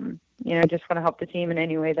just want to help the team in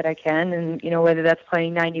any way that I can. And, whether that's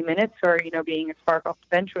playing 90 minutes or, being a spark off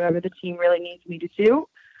the bench, whatever the team really needs me to do,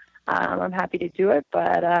 I'm happy to do it.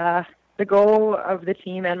 But the goal of the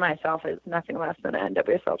team and myself is nothing less than an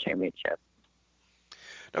NWSL championship.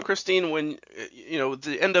 Now, Christine, when,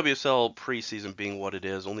 the NWSL preseason being what it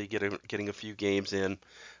is, only getting a few games in,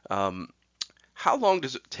 how long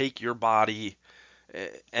does it take your body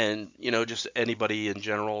and, just anybody in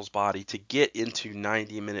general's body to get into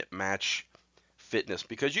 90-minute match fitness?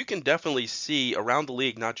 Because you can definitely see around the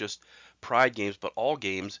league, not just Pride games, but all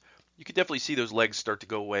games, you can definitely see those legs start to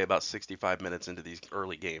go away about 65 minutes into these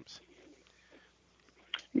early games.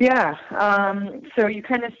 Yeah. So you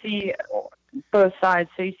kind of see both sides.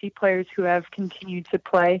 So you see players who have continued to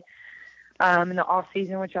play in the off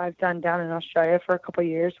season, which I've done down in Australia for a couple of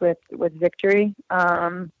years with Victory.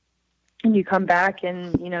 And you come back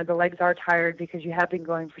and, the legs are tired because you have been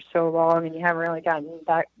going for so long and you haven't really gotten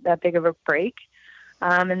that big of a break.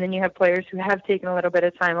 And then you have players who have taken a little bit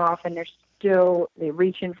of time off and they're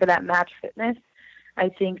reaching for that match fitness. I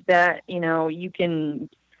think that, you can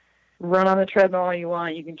run on the treadmill all you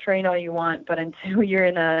want, you can train all you want, but until you're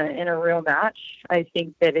in a real match, I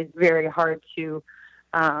think that it's very hard to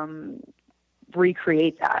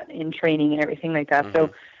recreate that in training and everything like that. Mm-hmm. So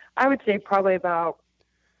I would say probably about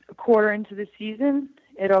a quarter into the season,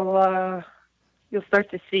 you'll start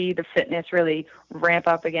to see the fitness really ramp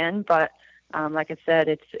up again. But like I said,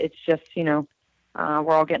 it's just, we're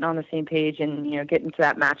all getting on the same page and, getting to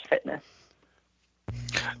that match fitness.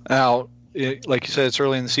 Now, like you said, it's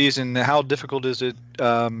early in the season. How difficult is it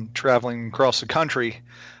traveling across the country,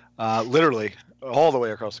 literally all the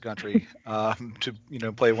way across the country, to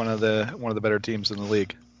play one of the better teams in the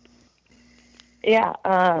league? Yeah,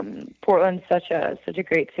 Portland's such a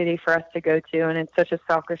great city for us to go to, and it's such a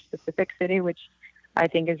soccer-specific city, which I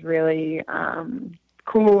think is really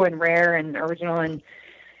cool and rare and original in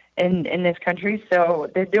this country. So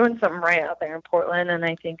they're doing something right out there in Portland, and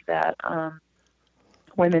I think that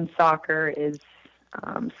women's soccer is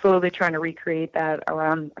slowly trying to recreate that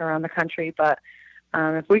around the country. But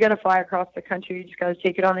if we got to fly across the country, you just got to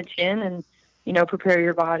take it on the chin and, prepare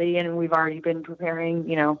your body. And we've already been preparing,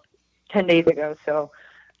 10 days ago. So,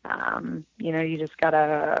 you just got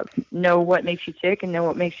to know what makes you tick and know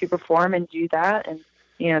what makes you perform and do that. And,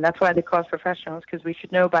 that's why they call us professionals, because we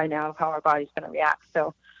should know by now how our body's going to react.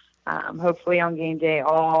 So hopefully on game day,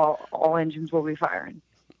 all engines will be firing.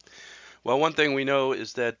 Well, one thing we know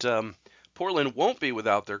is that Portland won't be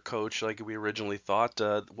without their coach like we originally thought.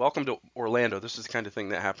 Welcome to Orlando. This is the kind of thing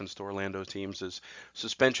that happens to Orlando teams, is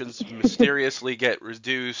suspensions mysteriously get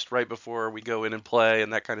reduced right before we go in and play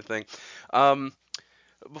and that kind of thing.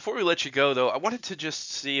 Before we let you go, though, I wanted to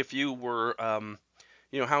just see if you were, how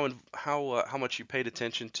much you paid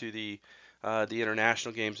attention to the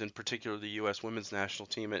international games, in particular the U.S. women's national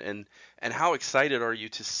team, and how excited are you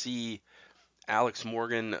to see Alex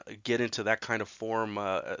Morgan get into that kind of form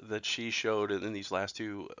that she showed in these last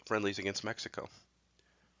two friendlies against Mexico?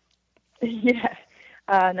 Yeah,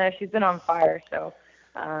 no, she's been on fire. So,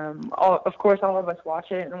 of course, all of us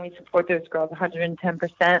watch it and we support those girls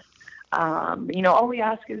 110%. All we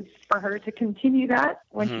ask is for her to continue that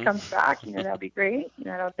when she comes back. That'd be great.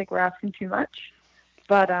 I don't think we're asking too much.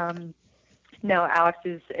 But no, Alex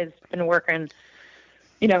has been working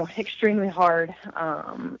extremely hard.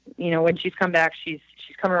 When she's come back, she's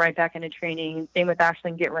coming right back into training. Same with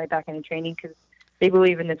Ashlyn, getting right back into training, because they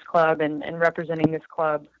believe in this club and representing this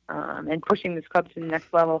club and pushing this club to the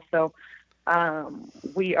next level. So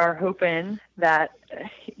we are hoping that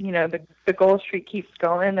the goal streak keeps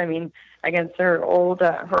going. I mean, against her old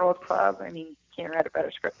club. I mean, can't write a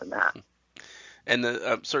better script than that. And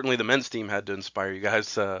certainly the men's team had to inspire you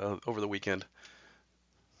guys over the weekend.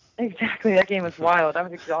 Exactly. That game was wild. I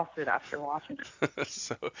was exhausted after watching it.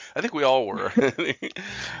 So I think we all were.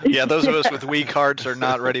 Yeah, those of us with weak hearts are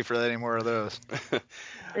not ready for any more of those.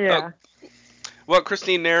 Yeah. Well,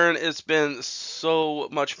 Christine Nairn, it's been so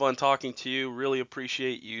much fun talking to you. Really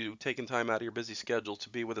appreciate you taking time out of your busy schedule to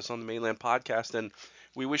be with us on the Mainland Podcast, and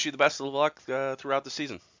we wish you the best of luck throughout the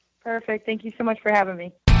season. Perfect. Thank you so much for having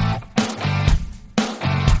me.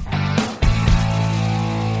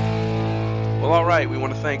 Well, all right. We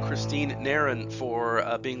want to thank Christine Nairn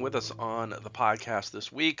for being with us on the podcast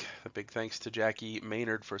this week. A big thanks to Jackie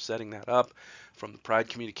Maynard for setting that up from the Pride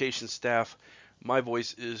Communications staff. My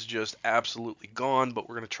voice is just absolutely gone, but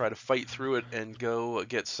we're going to try to fight through it and go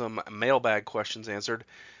get some mailbag questions answered.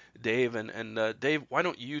 Dave, and Dave, why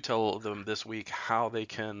don't you tell them this week how they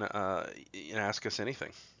can ask us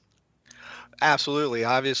anything? Absolutely.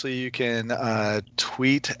 Obviously, you can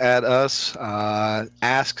tweet at us,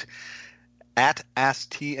 ask at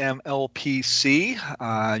AskTMLPC.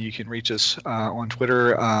 You can reach us on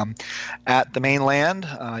Twitter at the Mainland.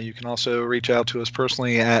 You can also reach out to us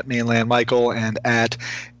personally at Mainland Michael and at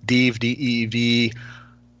Deve, DEVEROHE.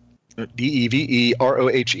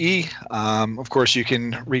 Of course, you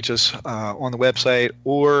can reach us on the website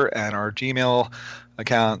or at our Gmail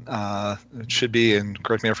account. It should be, and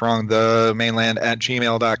correct me if I'm wrong,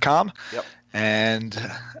 themainland@gmail.com. Yep.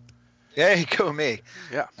 And yeah, go me.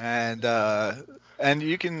 Yeah. And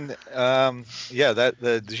you can that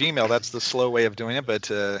the Gmail, that's the slow way of doing it,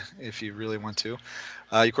 but if you really want to,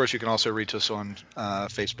 of course you can also reach us on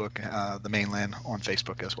Facebook, the Mainland on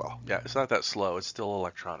Facebook as well. Yeah, it's not that slow. It's still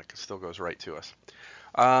electronic. It still goes right to us.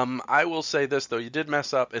 I will say this though, you did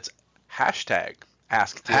mess up. It's hashtag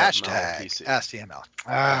AskTMLPC. AskTML.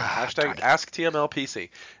 Hashtag AskTMLPC.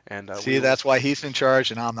 And see, that's why he's in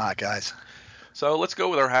charge and I'm not, guys. So let's go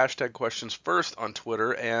with our hashtag questions first on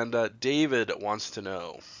Twitter, and David wants to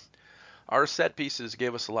know, our set pieces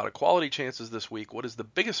gave us a lot of quality chances this week. What is the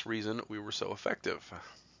biggest reason we were so effective?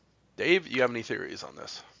 Dave, you have any theories on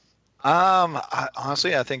this?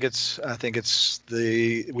 Honestly, I think it's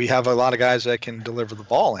we have a lot of guys that can deliver the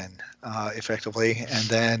ball in effectively, and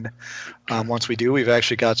then once we do, we've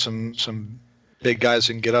actually got some big guys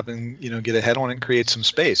that can get up and get ahead on it and create some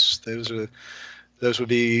space. Those would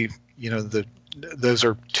be those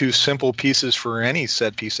are two simple pieces for any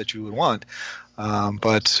set piece that you would want.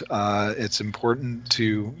 But it's important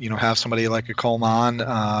to have somebody like a Coleman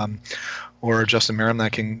or Justin Merrim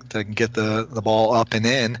that can get the ball up and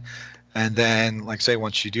in, and then like say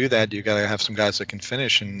once you do that, you got to have some guys that can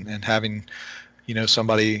finish, and having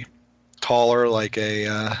somebody taller like a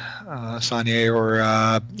Saunier or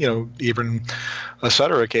even a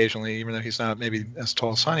Sutter occasionally, even though he's not maybe as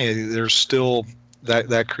tall as Saunier, there's still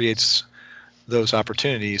that creates those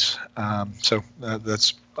opportunities. So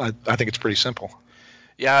that's I think it's pretty simple.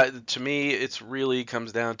 Yeah, to me, it's really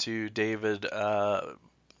comes down to David,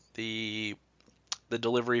 the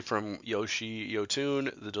delivery from Yoshi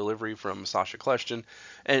Yotun, the delivery from Sasha Kleshton,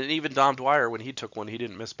 and even Dom Dwyer, when he took one, he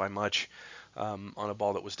didn't miss by much on a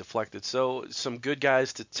ball that was deflected. So some good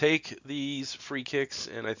guys to take these free kicks,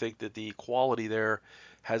 and I think that the quality there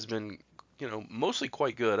has been mostly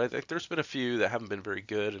quite good. I think there's been a few that haven't been very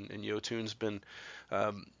good, and Yotun's been,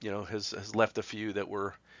 has left a few that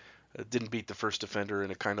were didn't beat the first defender,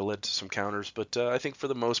 and it kind of led to some counters. But I think for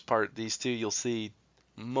the most part, these two, you'll see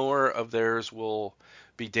more of theirs will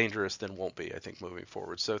be dangerous than won't be, I think, moving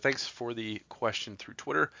forward. So thanks for the question through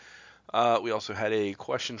Twitter. We also had a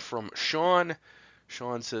question from Sean.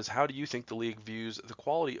 Sean says, how do you think the league views the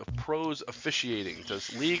quality of pros officiating?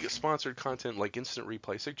 Does league-sponsored content like Instant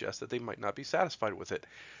Replay suggest that they might not be satisfied with it?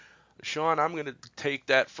 Sean, I'm going to take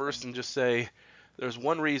that first and just say there's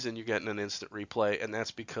one reason you're getting an Instant Replay, and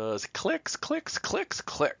that's because clicks, clicks, clicks,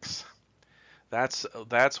 clicks. That's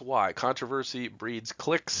why. Controversy breeds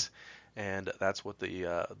clicks, and that's what the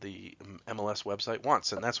MLS website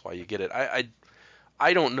wants, and that's why you get it. I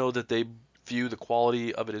don't know that they view the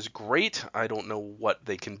quality of it as great. I don't know what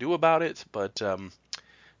they can do about it, but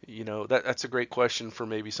that's a great question for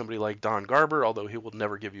maybe somebody like Don Garber, although he will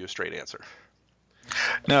never give you a straight answer.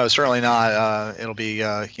 No, certainly not. It'll be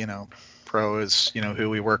pro is who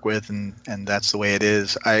we work with, and that's the way it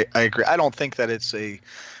is. I agree. I don't think that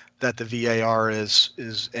that the VAR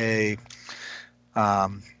is an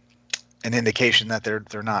indication that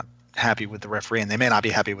they're not happy with the referee, and they may not be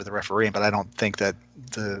happy with the referee, but I don't think that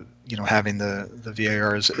having the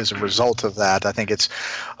VAR is a result of that. I think it's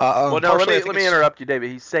well, no, let me interrupt you,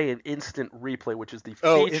 David. He's saying instant replay, which is the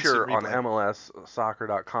feature on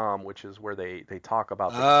MLSsoccer.com, which is where they talk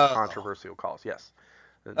about the controversial calls. Yes.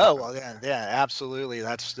 Oh well, yeah, absolutely.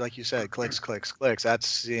 That's like you said, clicks, clicks, clicks.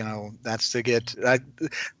 That's that's to get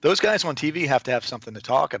those guys on TV have to have something to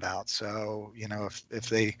talk about. So if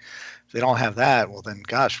they don't have that, well then,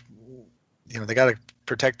 gosh, they got to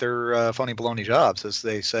protect their phony baloney jobs, as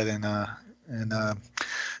they said in that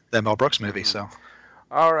Mel Brooks movie. So.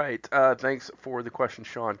 All right. Thanks for the question,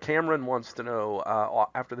 Sean. Cameron wants to know,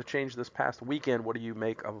 after the change this past weekend, what do you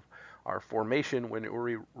make of our formation when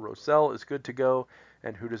Uri Rosell is good to go,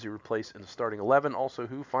 and who does he replace in the starting 11? Also,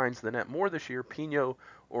 who finds the net more this year, Pino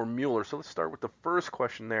or Mueller? So let's start with the first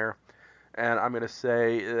question there, and I'm going to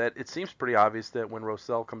say that it seems pretty obvious that when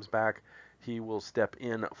Rosell comes back, he will step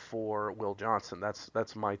in for Will Johnson.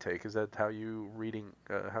 That's my take. Is that how you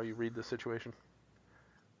read the situation?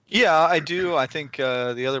 Yeah, I do. I think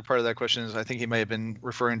the other part of that question is I think he may have been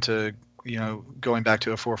referring to going back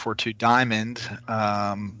to a 4-4-2 diamond,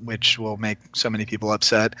 which will make so many people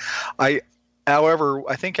upset. However,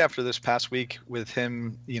 I think after this past week with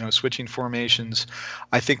him, switching formations,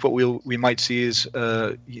 I think what we might see is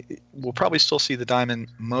we'll probably still see the diamond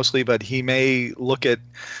mostly, but he may look at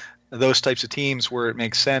those types of teams where it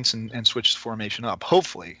makes sense and switch the formation up.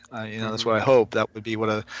 Hopefully, that's what I hope. That would be what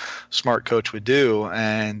a smart coach would do.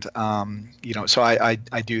 And, so I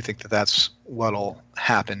do think that that's what'll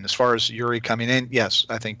happen. As far as Uri coming in, yes,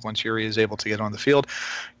 I think once Uri is able to get on the field,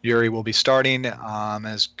 Uri will be starting.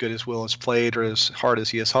 As good as Will has played or as hard as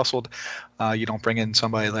he has hustled, you don't bring in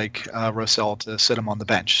somebody like Rosell to sit him on the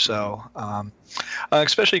bench. So,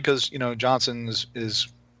 especially because, Johnson is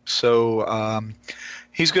so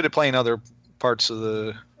he's good at playing other parts of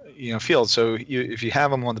the field. So if you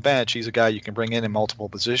have him on the bench, he's a guy you can bring in multiple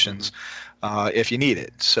positions if you need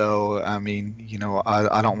it. So I mean,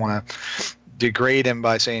 I don't want to degrade him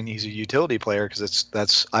by saying he's a utility player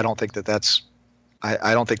because I don't think that's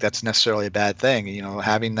necessarily a bad thing.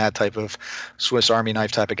 Having that type of Swiss Army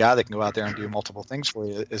knife type of guy that can go out there and do multiple things for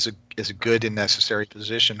you is a good and necessary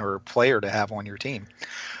position or player to have on your team.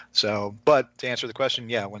 So, but to answer the question,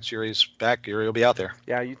 yeah, once Uri's back, Uri will be out there.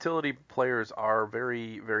 Yeah, utility players are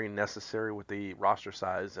very, very necessary with the roster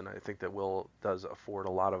size, and I think that Will does afford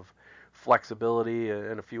a lot of flexibility,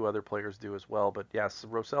 and a few other players do as well. But yes,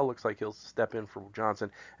 Rosell looks like he'll step in for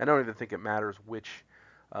Johnson. I don't even think it matters which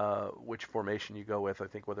formation you go with. I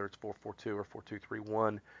think whether it's 4-4-2 or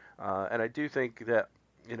 4-2-3-1, and I do think that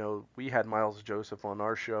we had Miles Joseph on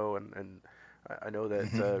our show, and I know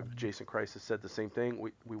that Jason Christ has said the same thing.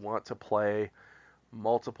 We want to play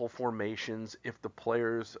multiple formations. If the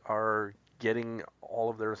players are getting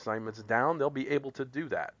all of their assignments down, they'll be able to do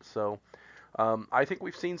that. So I think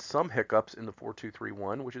we've seen some hiccups in the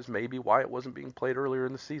 4-2-3-1, which is maybe why it wasn't being played earlier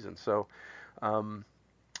in the season. So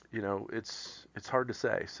it's hard to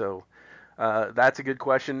say. So that's a good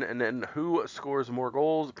question. And then who scores more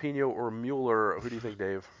goals, Pino or Mueller? Who do you think,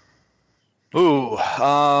 Dave? Ooh,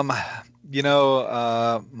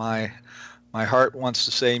 my heart wants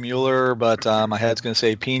to say Mueller, but my head's going to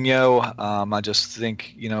say Pino. I just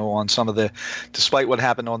think, on some of despite what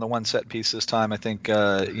happened on the one set piece this time, I think,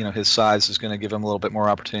 his size is going to give him a little bit more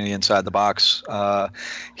opportunity inside the box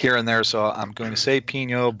here and there. So I'm going to say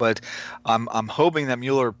Pino, but I'm hoping that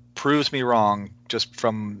Mueller proves me wrong just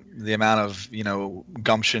from the amount of,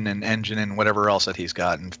 gumption and engine and whatever else that he's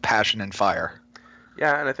got and passion and fire.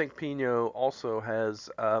 Yeah, and I think Pino also has,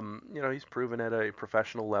 he's proven at a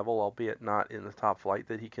professional level, albeit not in the top flight,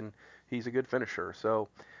 that he's a good finisher. So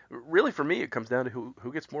really for me, it comes down to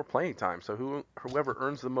who gets more playing time. So whoever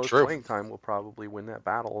earns the most playing time will probably win that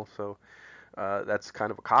battle. So that's kind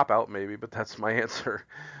of a cop-out maybe, but that's my answer.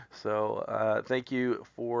 So thank you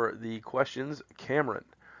for the questions, Cameron.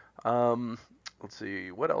 Let's see,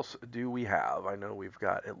 what else do we have? I know we've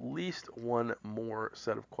got at least one more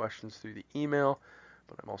set of questions through the email,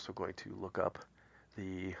 but I'm also going to look up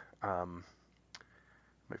the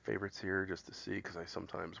my favorites here just to see, because I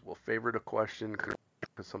sometimes will favorite a question because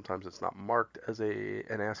sometimes it's not marked as an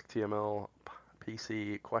AskTML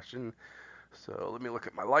PC question. So let me look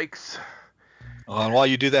at my likes. And while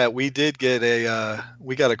you do that, we did get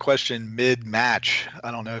we got a question mid-match. I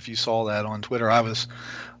don't know if you saw that on Twitter. I was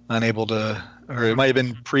unable to, or it might have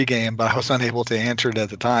been pregame, but I was unable to answer it at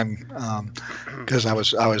the time because I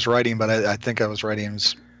was writing, but I think I was writing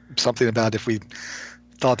something about if we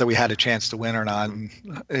thought that we had a chance to win or not. And,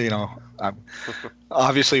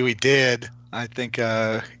 obviously we did. I think,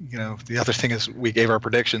 the other thing is we gave our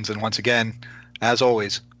predictions, and once again, as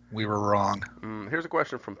always, we were wrong. Here's a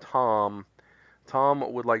question from Tom. Tom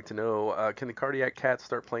would like to know, can the Cardiac Cats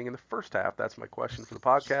start playing in the first half? That's my question for the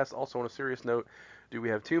podcast. Also, on a serious note, do we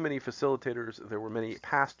have too many facilitators? There were many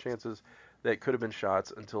past chances that could have been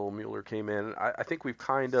shots until Mueller came in. I think we've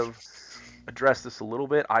kind of addressed this a little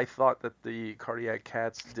bit. I thought that the Cardiac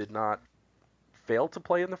Cats did not fail to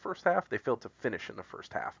play in the first half. They failed to finish in the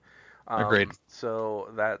first half. Agreed. So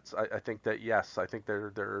that's, I think that, yes, I think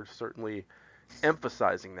they're certainly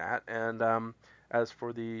emphasizing that. And as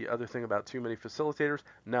for the other thing about too many facilitators,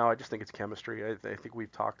 no, I just think it's chemistry. I think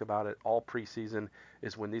we've talked about it all preseason,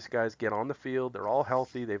 is when these guys get on the field, they're all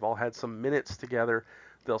healthy, they've all had some minutes together,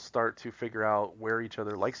 they'll start to figure out where each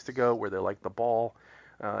other likes to go, where they like the ball,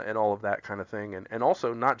 and all of that kind of thing. And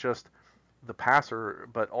also not just the passer,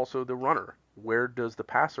 but also the runner. Where does the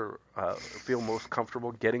passer feel most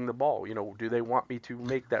comfortable getting the ball? Do they want me to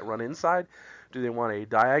make that run inside? Do they want a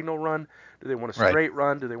diagonal run? Do they want a straight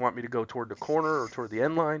run? Do they want me to go toward the corner or toward the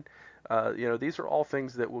end line? These are all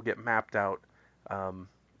things that will get mapped out. And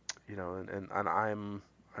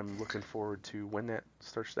I'm looking forward to when that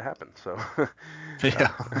starts to happen. So,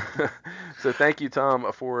 Yeah. So thank you,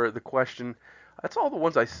 Tom, for the question. That's all the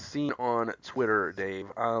ones I've seen on Twitter, Dave.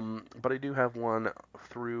 But I do have one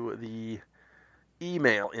through the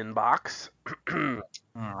email inbox.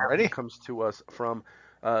 Alrighty. It comes to us from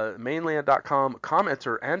mainland.com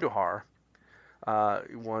commenter Andujar.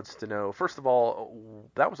 Wants to know, first of all,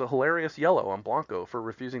 that was a hilarious yellow on Blanco for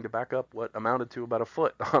refusing to back up what amounted to about a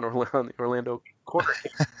foot on the Orlando corner.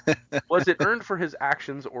 Was it earned for his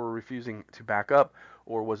actions or refusing to back up,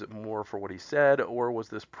 or was it more for what he said, or was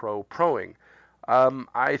this proing?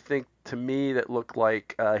 I think, to me, that looked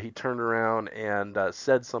like he turned around and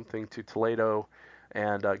said something to Toledo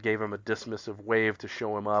and gave him a dismissive wave to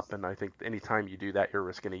show him up, and I think anytime you do that, you're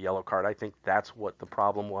risking a yellow card. I think that's what the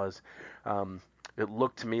problem was. It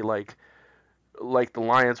looked to me like the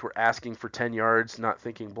Lions were asking for 10 yards, not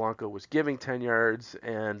thinking Blanco was giving 10 yards,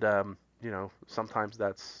 and sometimes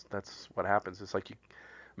that's what happens. It's like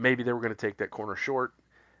maybe they were going to take that corner short,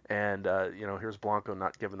 and here's Blanco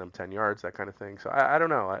not giving them 10 yards, that kind of thing. So I don't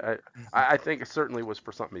know. I think it certainly was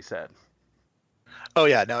for something he said. Oh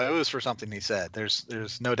yeah, no, it was for something he said.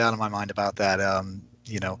 There's no doubt in my mind about that.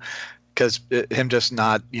 Because him just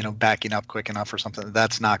not backing up quick enough or something,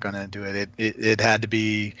 that's not going to do it. It had to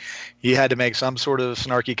be, he had to make some sort of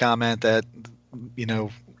snarky comment that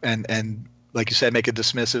and like you said, make a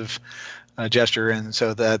dismissive gesture, and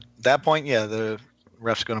so that point, the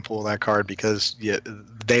ref's going to pull that card because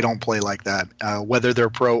they don't play like that. Whether they're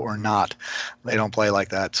pro or not, they don't play like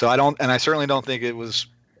that. So I certainly don't think it was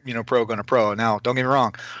pro going to pro. Now, don't get me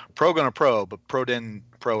wrong, pro going to pro, but pro didn't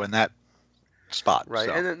pro in that spot. Right,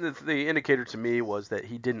 so. and then the indicator to me was that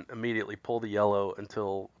he didn't immediately pull the yellow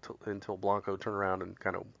until Blanco turned around and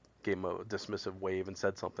kind of gave him a dismissive wave and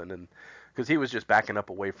said something, and because he was just backing up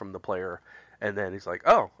away from the player, and then he's like,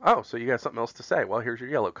 oh, so you got something else to say? Well, here's your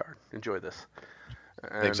yellow card. Enjoy this.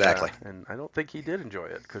 And, exactly. And I don't think he did enjoy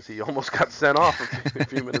it because he almost got sent off a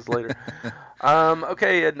few minutes later.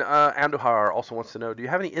 Okay, and Andujar also wants to know, do you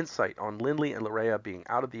have any insight on Lindley and Larea being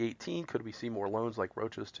out of the 18? Could we see more loans like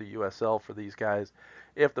Rocha's to USL for these guys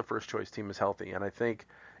if the first choice team is healthy? And I think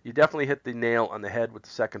you definitely hit the nail on the head with the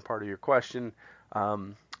second part of your question.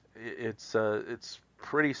 It's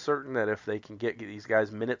pretty certain that if they can get these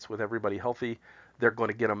guys minutes with everybody healthy, they're going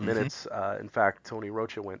to get them minutes. In fact, Tony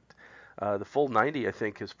Rocha went the full 90, I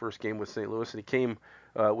think, his first game with St. Louis, and he came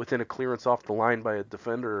within a clearance off the line by a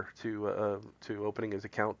defender to opening his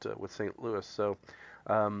account with St. Louis. So,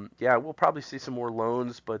 we'll probably see some more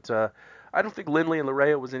loans, but I don't think Lindley and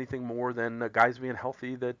Larea was anything more than guys being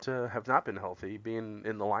healthy that have not been healthy, being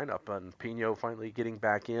in the lineup, and Pino finally getting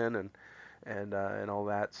back in and all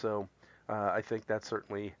that. So I think that's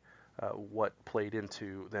certainly what played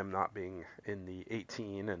into them not being in the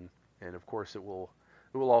 18, and of course it will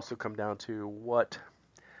also come down to what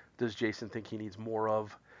does Jason think he needs more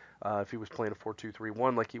of. If he was playing a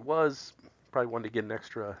 4-2-3-1 like he was, probably wanted to get an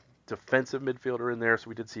extra defensive midfielder in there. So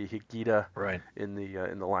we did see Higuita in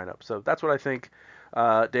the lineup. So that's what I think.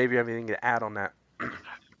 Dave, you have anything to add on that?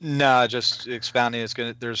 No, just expounding.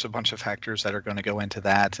 There's a bunch of factors that are going to go into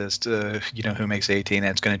that as to who makes 18,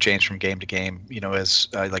 and it's going to change from game to game. As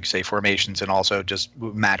like you say, formations and also just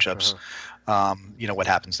matchups. What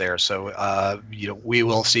happens there. So we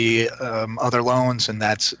will see other loans, and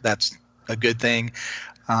that's a good thing.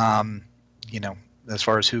 As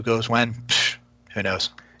far as who goes when, who knows.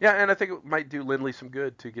 Yeah, and I think it might do Lindley some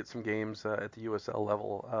good to get some games at the USL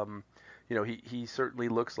level. He certainly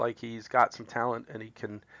looks like he's got some talent and he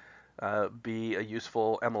can be a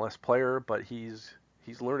useful MLS player, but he's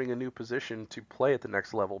learning a new position to play at the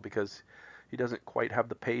next level because he doesn't quite have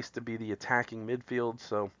the pace to be the attacking midfield.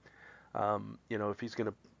 So, if he's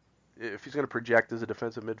going to project as a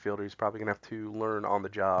defensive midfielder, he's probably going to have to learn on the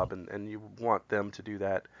job, and you want them to do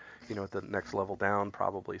that, at the next level down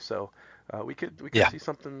probably. So we could see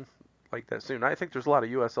something like that soon. I think there's a lot of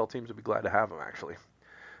USL teams would be glad to have him actually.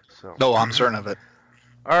 So. No, I'm certain of it.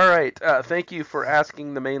 All right. Thank you for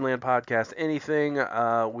asking the Mainland Podcast anything.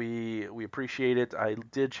 We appreciate it. I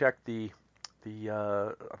did check the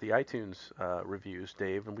iTunes reviews,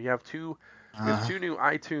 Dave, and we have two new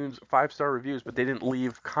iTunes 5-star reviews, but they didn't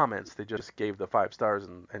leave comments. They just gave the 5 stars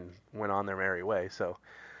and went on their merry way. So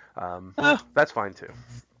That's fine too.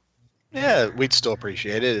 Yeah, we'd still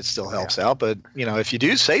appreciate it. It still helps out. But, if you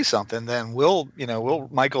do say something, then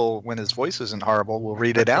Michael, when his voice isn't horrible, we'll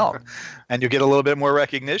read it out. And you'll get a little bit more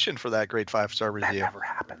recognition for that great 5-star That review. never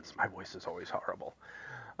happens. My voice is always horrible.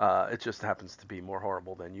 It just happens to be more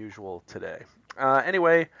horrible than usual today.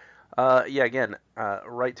 Anyway, again,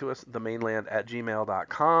 write to us,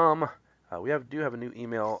 themainland@gmail.com. We do have a new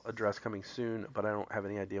email address coming soon, but I don't have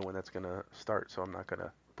any idea when that's going to start, so I'm not going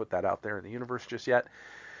to put that out there in the universe just yet.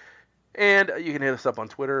 And you can hit us up on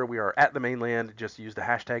Twitter. We are at the mainland. Just use the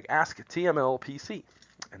hashtag AskTMLPC,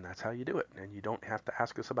 and that's how you do it. And you don't have to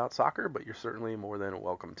ask us about soccer, but you're certainly more than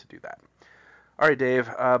welcome to do that. All right, Dave.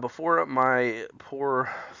 Before my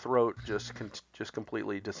poor throat just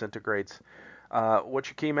completely disintegrates, what's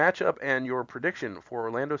your key matchup and your prediction for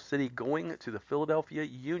Orlando City going to the Philadelphia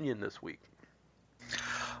Union this week?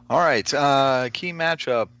 All right. Key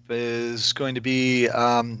matchup is going to be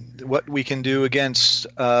what we can do against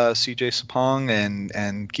CJ Sapong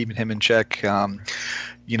and keeping him in check. So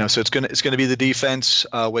it's going to be the defense,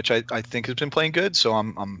 which I think has been playing good. So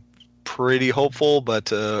I'm pretty hopeful.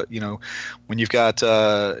 But when you've got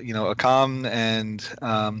Akam and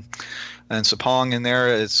Sapong in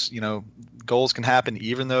there, it's goals can happen.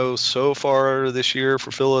 Even though so far this year for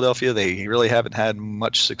Philadelphia, they really haven't had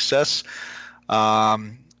much success.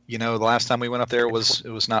 The last time we went up there, it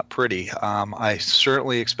was not pretty. I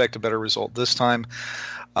certainly expect a better result this time.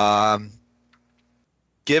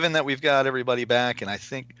 Given that we've got everybody back, and I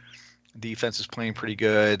think defense is playing pretty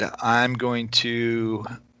good, I'm going to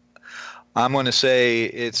say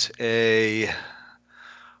it's a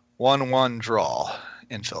 1-1 draw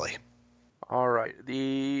in Philly. All right.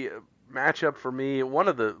 The matchup for me, one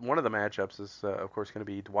of the matchups is of course going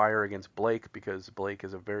to be Dwyer against Blake, because Blake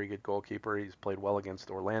is a very good goalkeeper. He's played well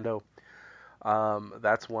against Orlando.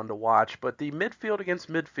 That's one to watch. But the midfield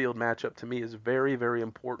against midfield matchup to me is very, very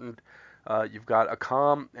important. You've got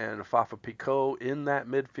Akam and Fafa Picot in that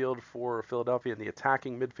midfield for Philadelphia in the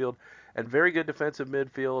attacking midfield, and very good defensive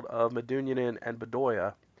midfield of Medunjanin and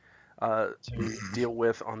Bedoya to deal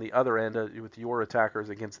with on the other end with your attackers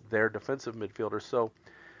against their defensive midfielders. So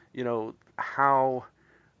how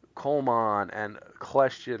Coleman and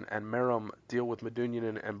Kleshtin and Meram deal with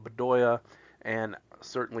Medunjanin and Bedoya, and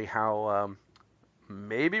certainly how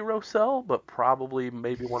maybe Rosell, but probably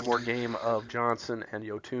maybe one more game of Johnson and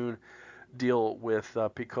Yotun deal with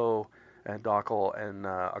Picot and Dockel and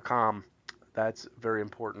Akam. That's very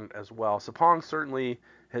important as well. Sapong certainly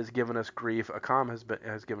has given us grief. Akam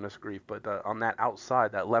has given us grief, but on that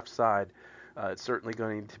outside, that left side, it's certainly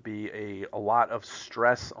going to be a lot of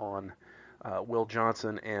stress on Will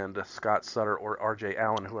Johnson and Scott Sutter or RJ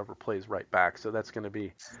Allen, whoever plays right back. So that's going to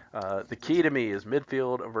be the key to me is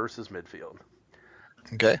midfield versus midfield.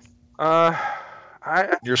 Okay.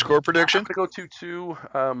 Your score prediction? I'm going to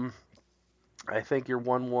go 2-2. I think your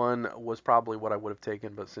 1-1 was probably what I would have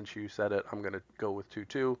taken, but since you said it, I'm going to go with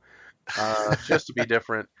 2-2 just to be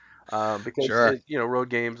different. Because sure. Road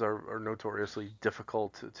games are notoriously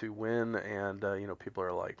difficult to win, and people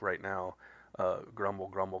are like right now,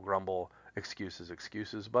 grumble,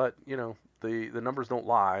 excuses. But the numbers don't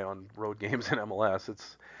lie on road games in MLS.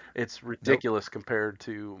 It's ridiculous compared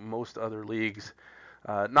to most other leagues,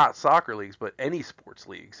 not soccer leagues, but any sports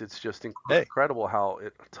leagues. It's just incredible how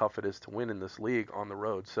tough it is to win in this league on the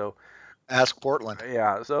road. So. Ask Portland.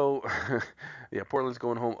 Yeah, so Portland's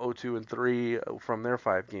going home 0-2-3 from their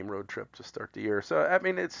 5-game road trip to start the year. So I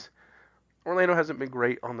mean, Orlando hasn't been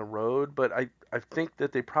great on the road, but I think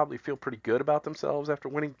that they probably feel pretty good about themselves after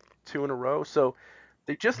winning 2 in a row. So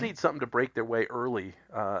they just need something to break their way early,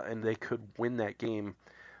 and they could win that game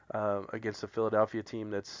against a Philadelphia team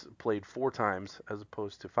that's played 4 times as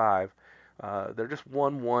opposed to 5. They're just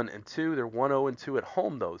 1-1-2. They're 1-0-2 at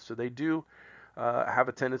home though, so they do have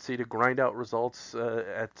a tendency to grind out results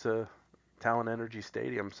at Talon Energy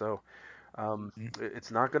Stadium. So it's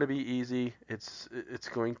not going to be easy. It's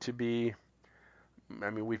going to be. I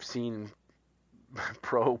mean, we've seen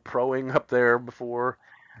proing up there before.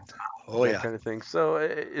 Oh yeah, kind of thing. So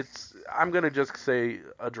I'm going to just say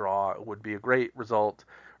a draw would be a great result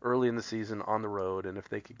early in the season on the road, and if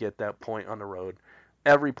they could get that point on the road,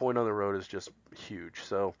 every point on the road is just huge.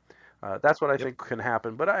 So. That's what I think can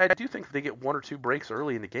happen. But I do think if they get 1 or 2 breaks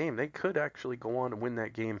early in the game, they could actually go on and win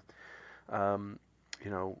that game,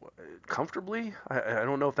 comfortably. I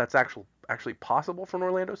don't know if that's actually possible for an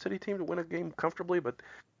Orlando City team to win a game comfortably, but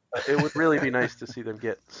it would really be nice to see them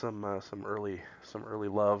get some early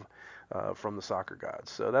love from the soccer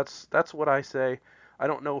gods. So that's what I say. I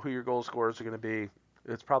don't know who your goal scorers are going to be.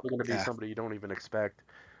 It's probably going to be somebody you don't even expect.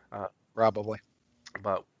 Probably.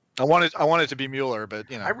 But I wanted to be Mueller,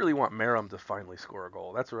 but I really want Merrim to finally score a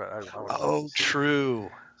goal. That's what I want. Oh,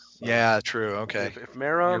 true. So, yeah, true. Okay. If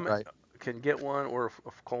Merrim right. can get one, or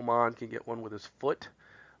if Coleman can get one with his foot,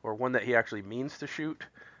 or one that he actually means to shoot,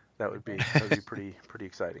 that would be pretty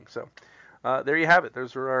exciting. So there you have it.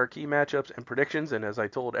 Those are our key matchups and predictions. And as I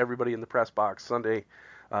told everybody in the press box Sunday,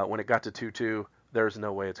 when it got to 2-2, there's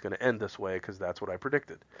no way it's going to end this way because that's what I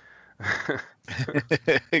predicted.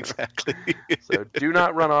 Exactly. So do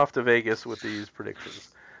not run off to Vegas with these predictions.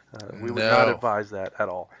 We would not advise that at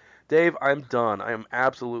all. Dave, I'm done. I am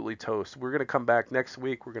absolutely toast. We're going to come back next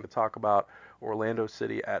week. We're going to talk about Orlando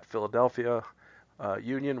City at Philadelphia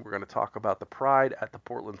Union. We're going to talk about the Pride at the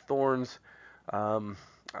Portland Thorns. I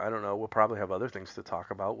don't know. We'll probably have other things to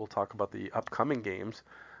talk about. We'll talk about the upcoming games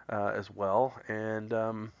as well. And,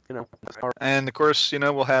 and of course,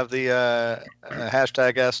 we'll have the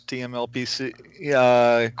hashtag STMLPC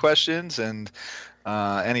questions and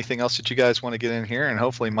anything else that you guys want to get in here. And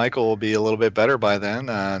hopefully Michael will be a little bit better by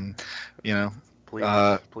then.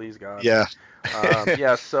 Please, God. Yeah.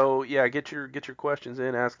 So get your questions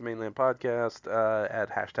in. Ask the Mainland Podcast at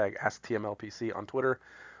hashtag AskTMLPC on Twitter.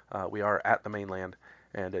 We are at the Mainland,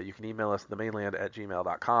 and you can email us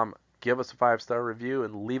themainland@gmail.com. Give us a 5-star review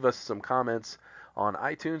and leave us some comments on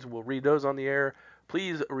iTunes. We'll read those on the air.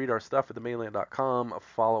 Please read our stuff at themainland.com.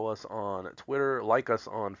 Follow us on Twitter. Like us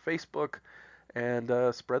on Facebook. And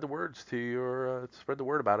spread the word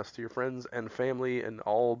about us to your friends and family and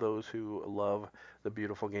all those who love the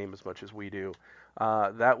beautiful game as much as we do.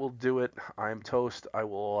 That will do it. I'm toast. I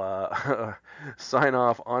will sign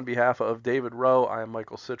off on behalf of David Rowe. I am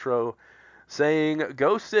Michael Citro saying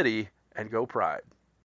go City and go Pride.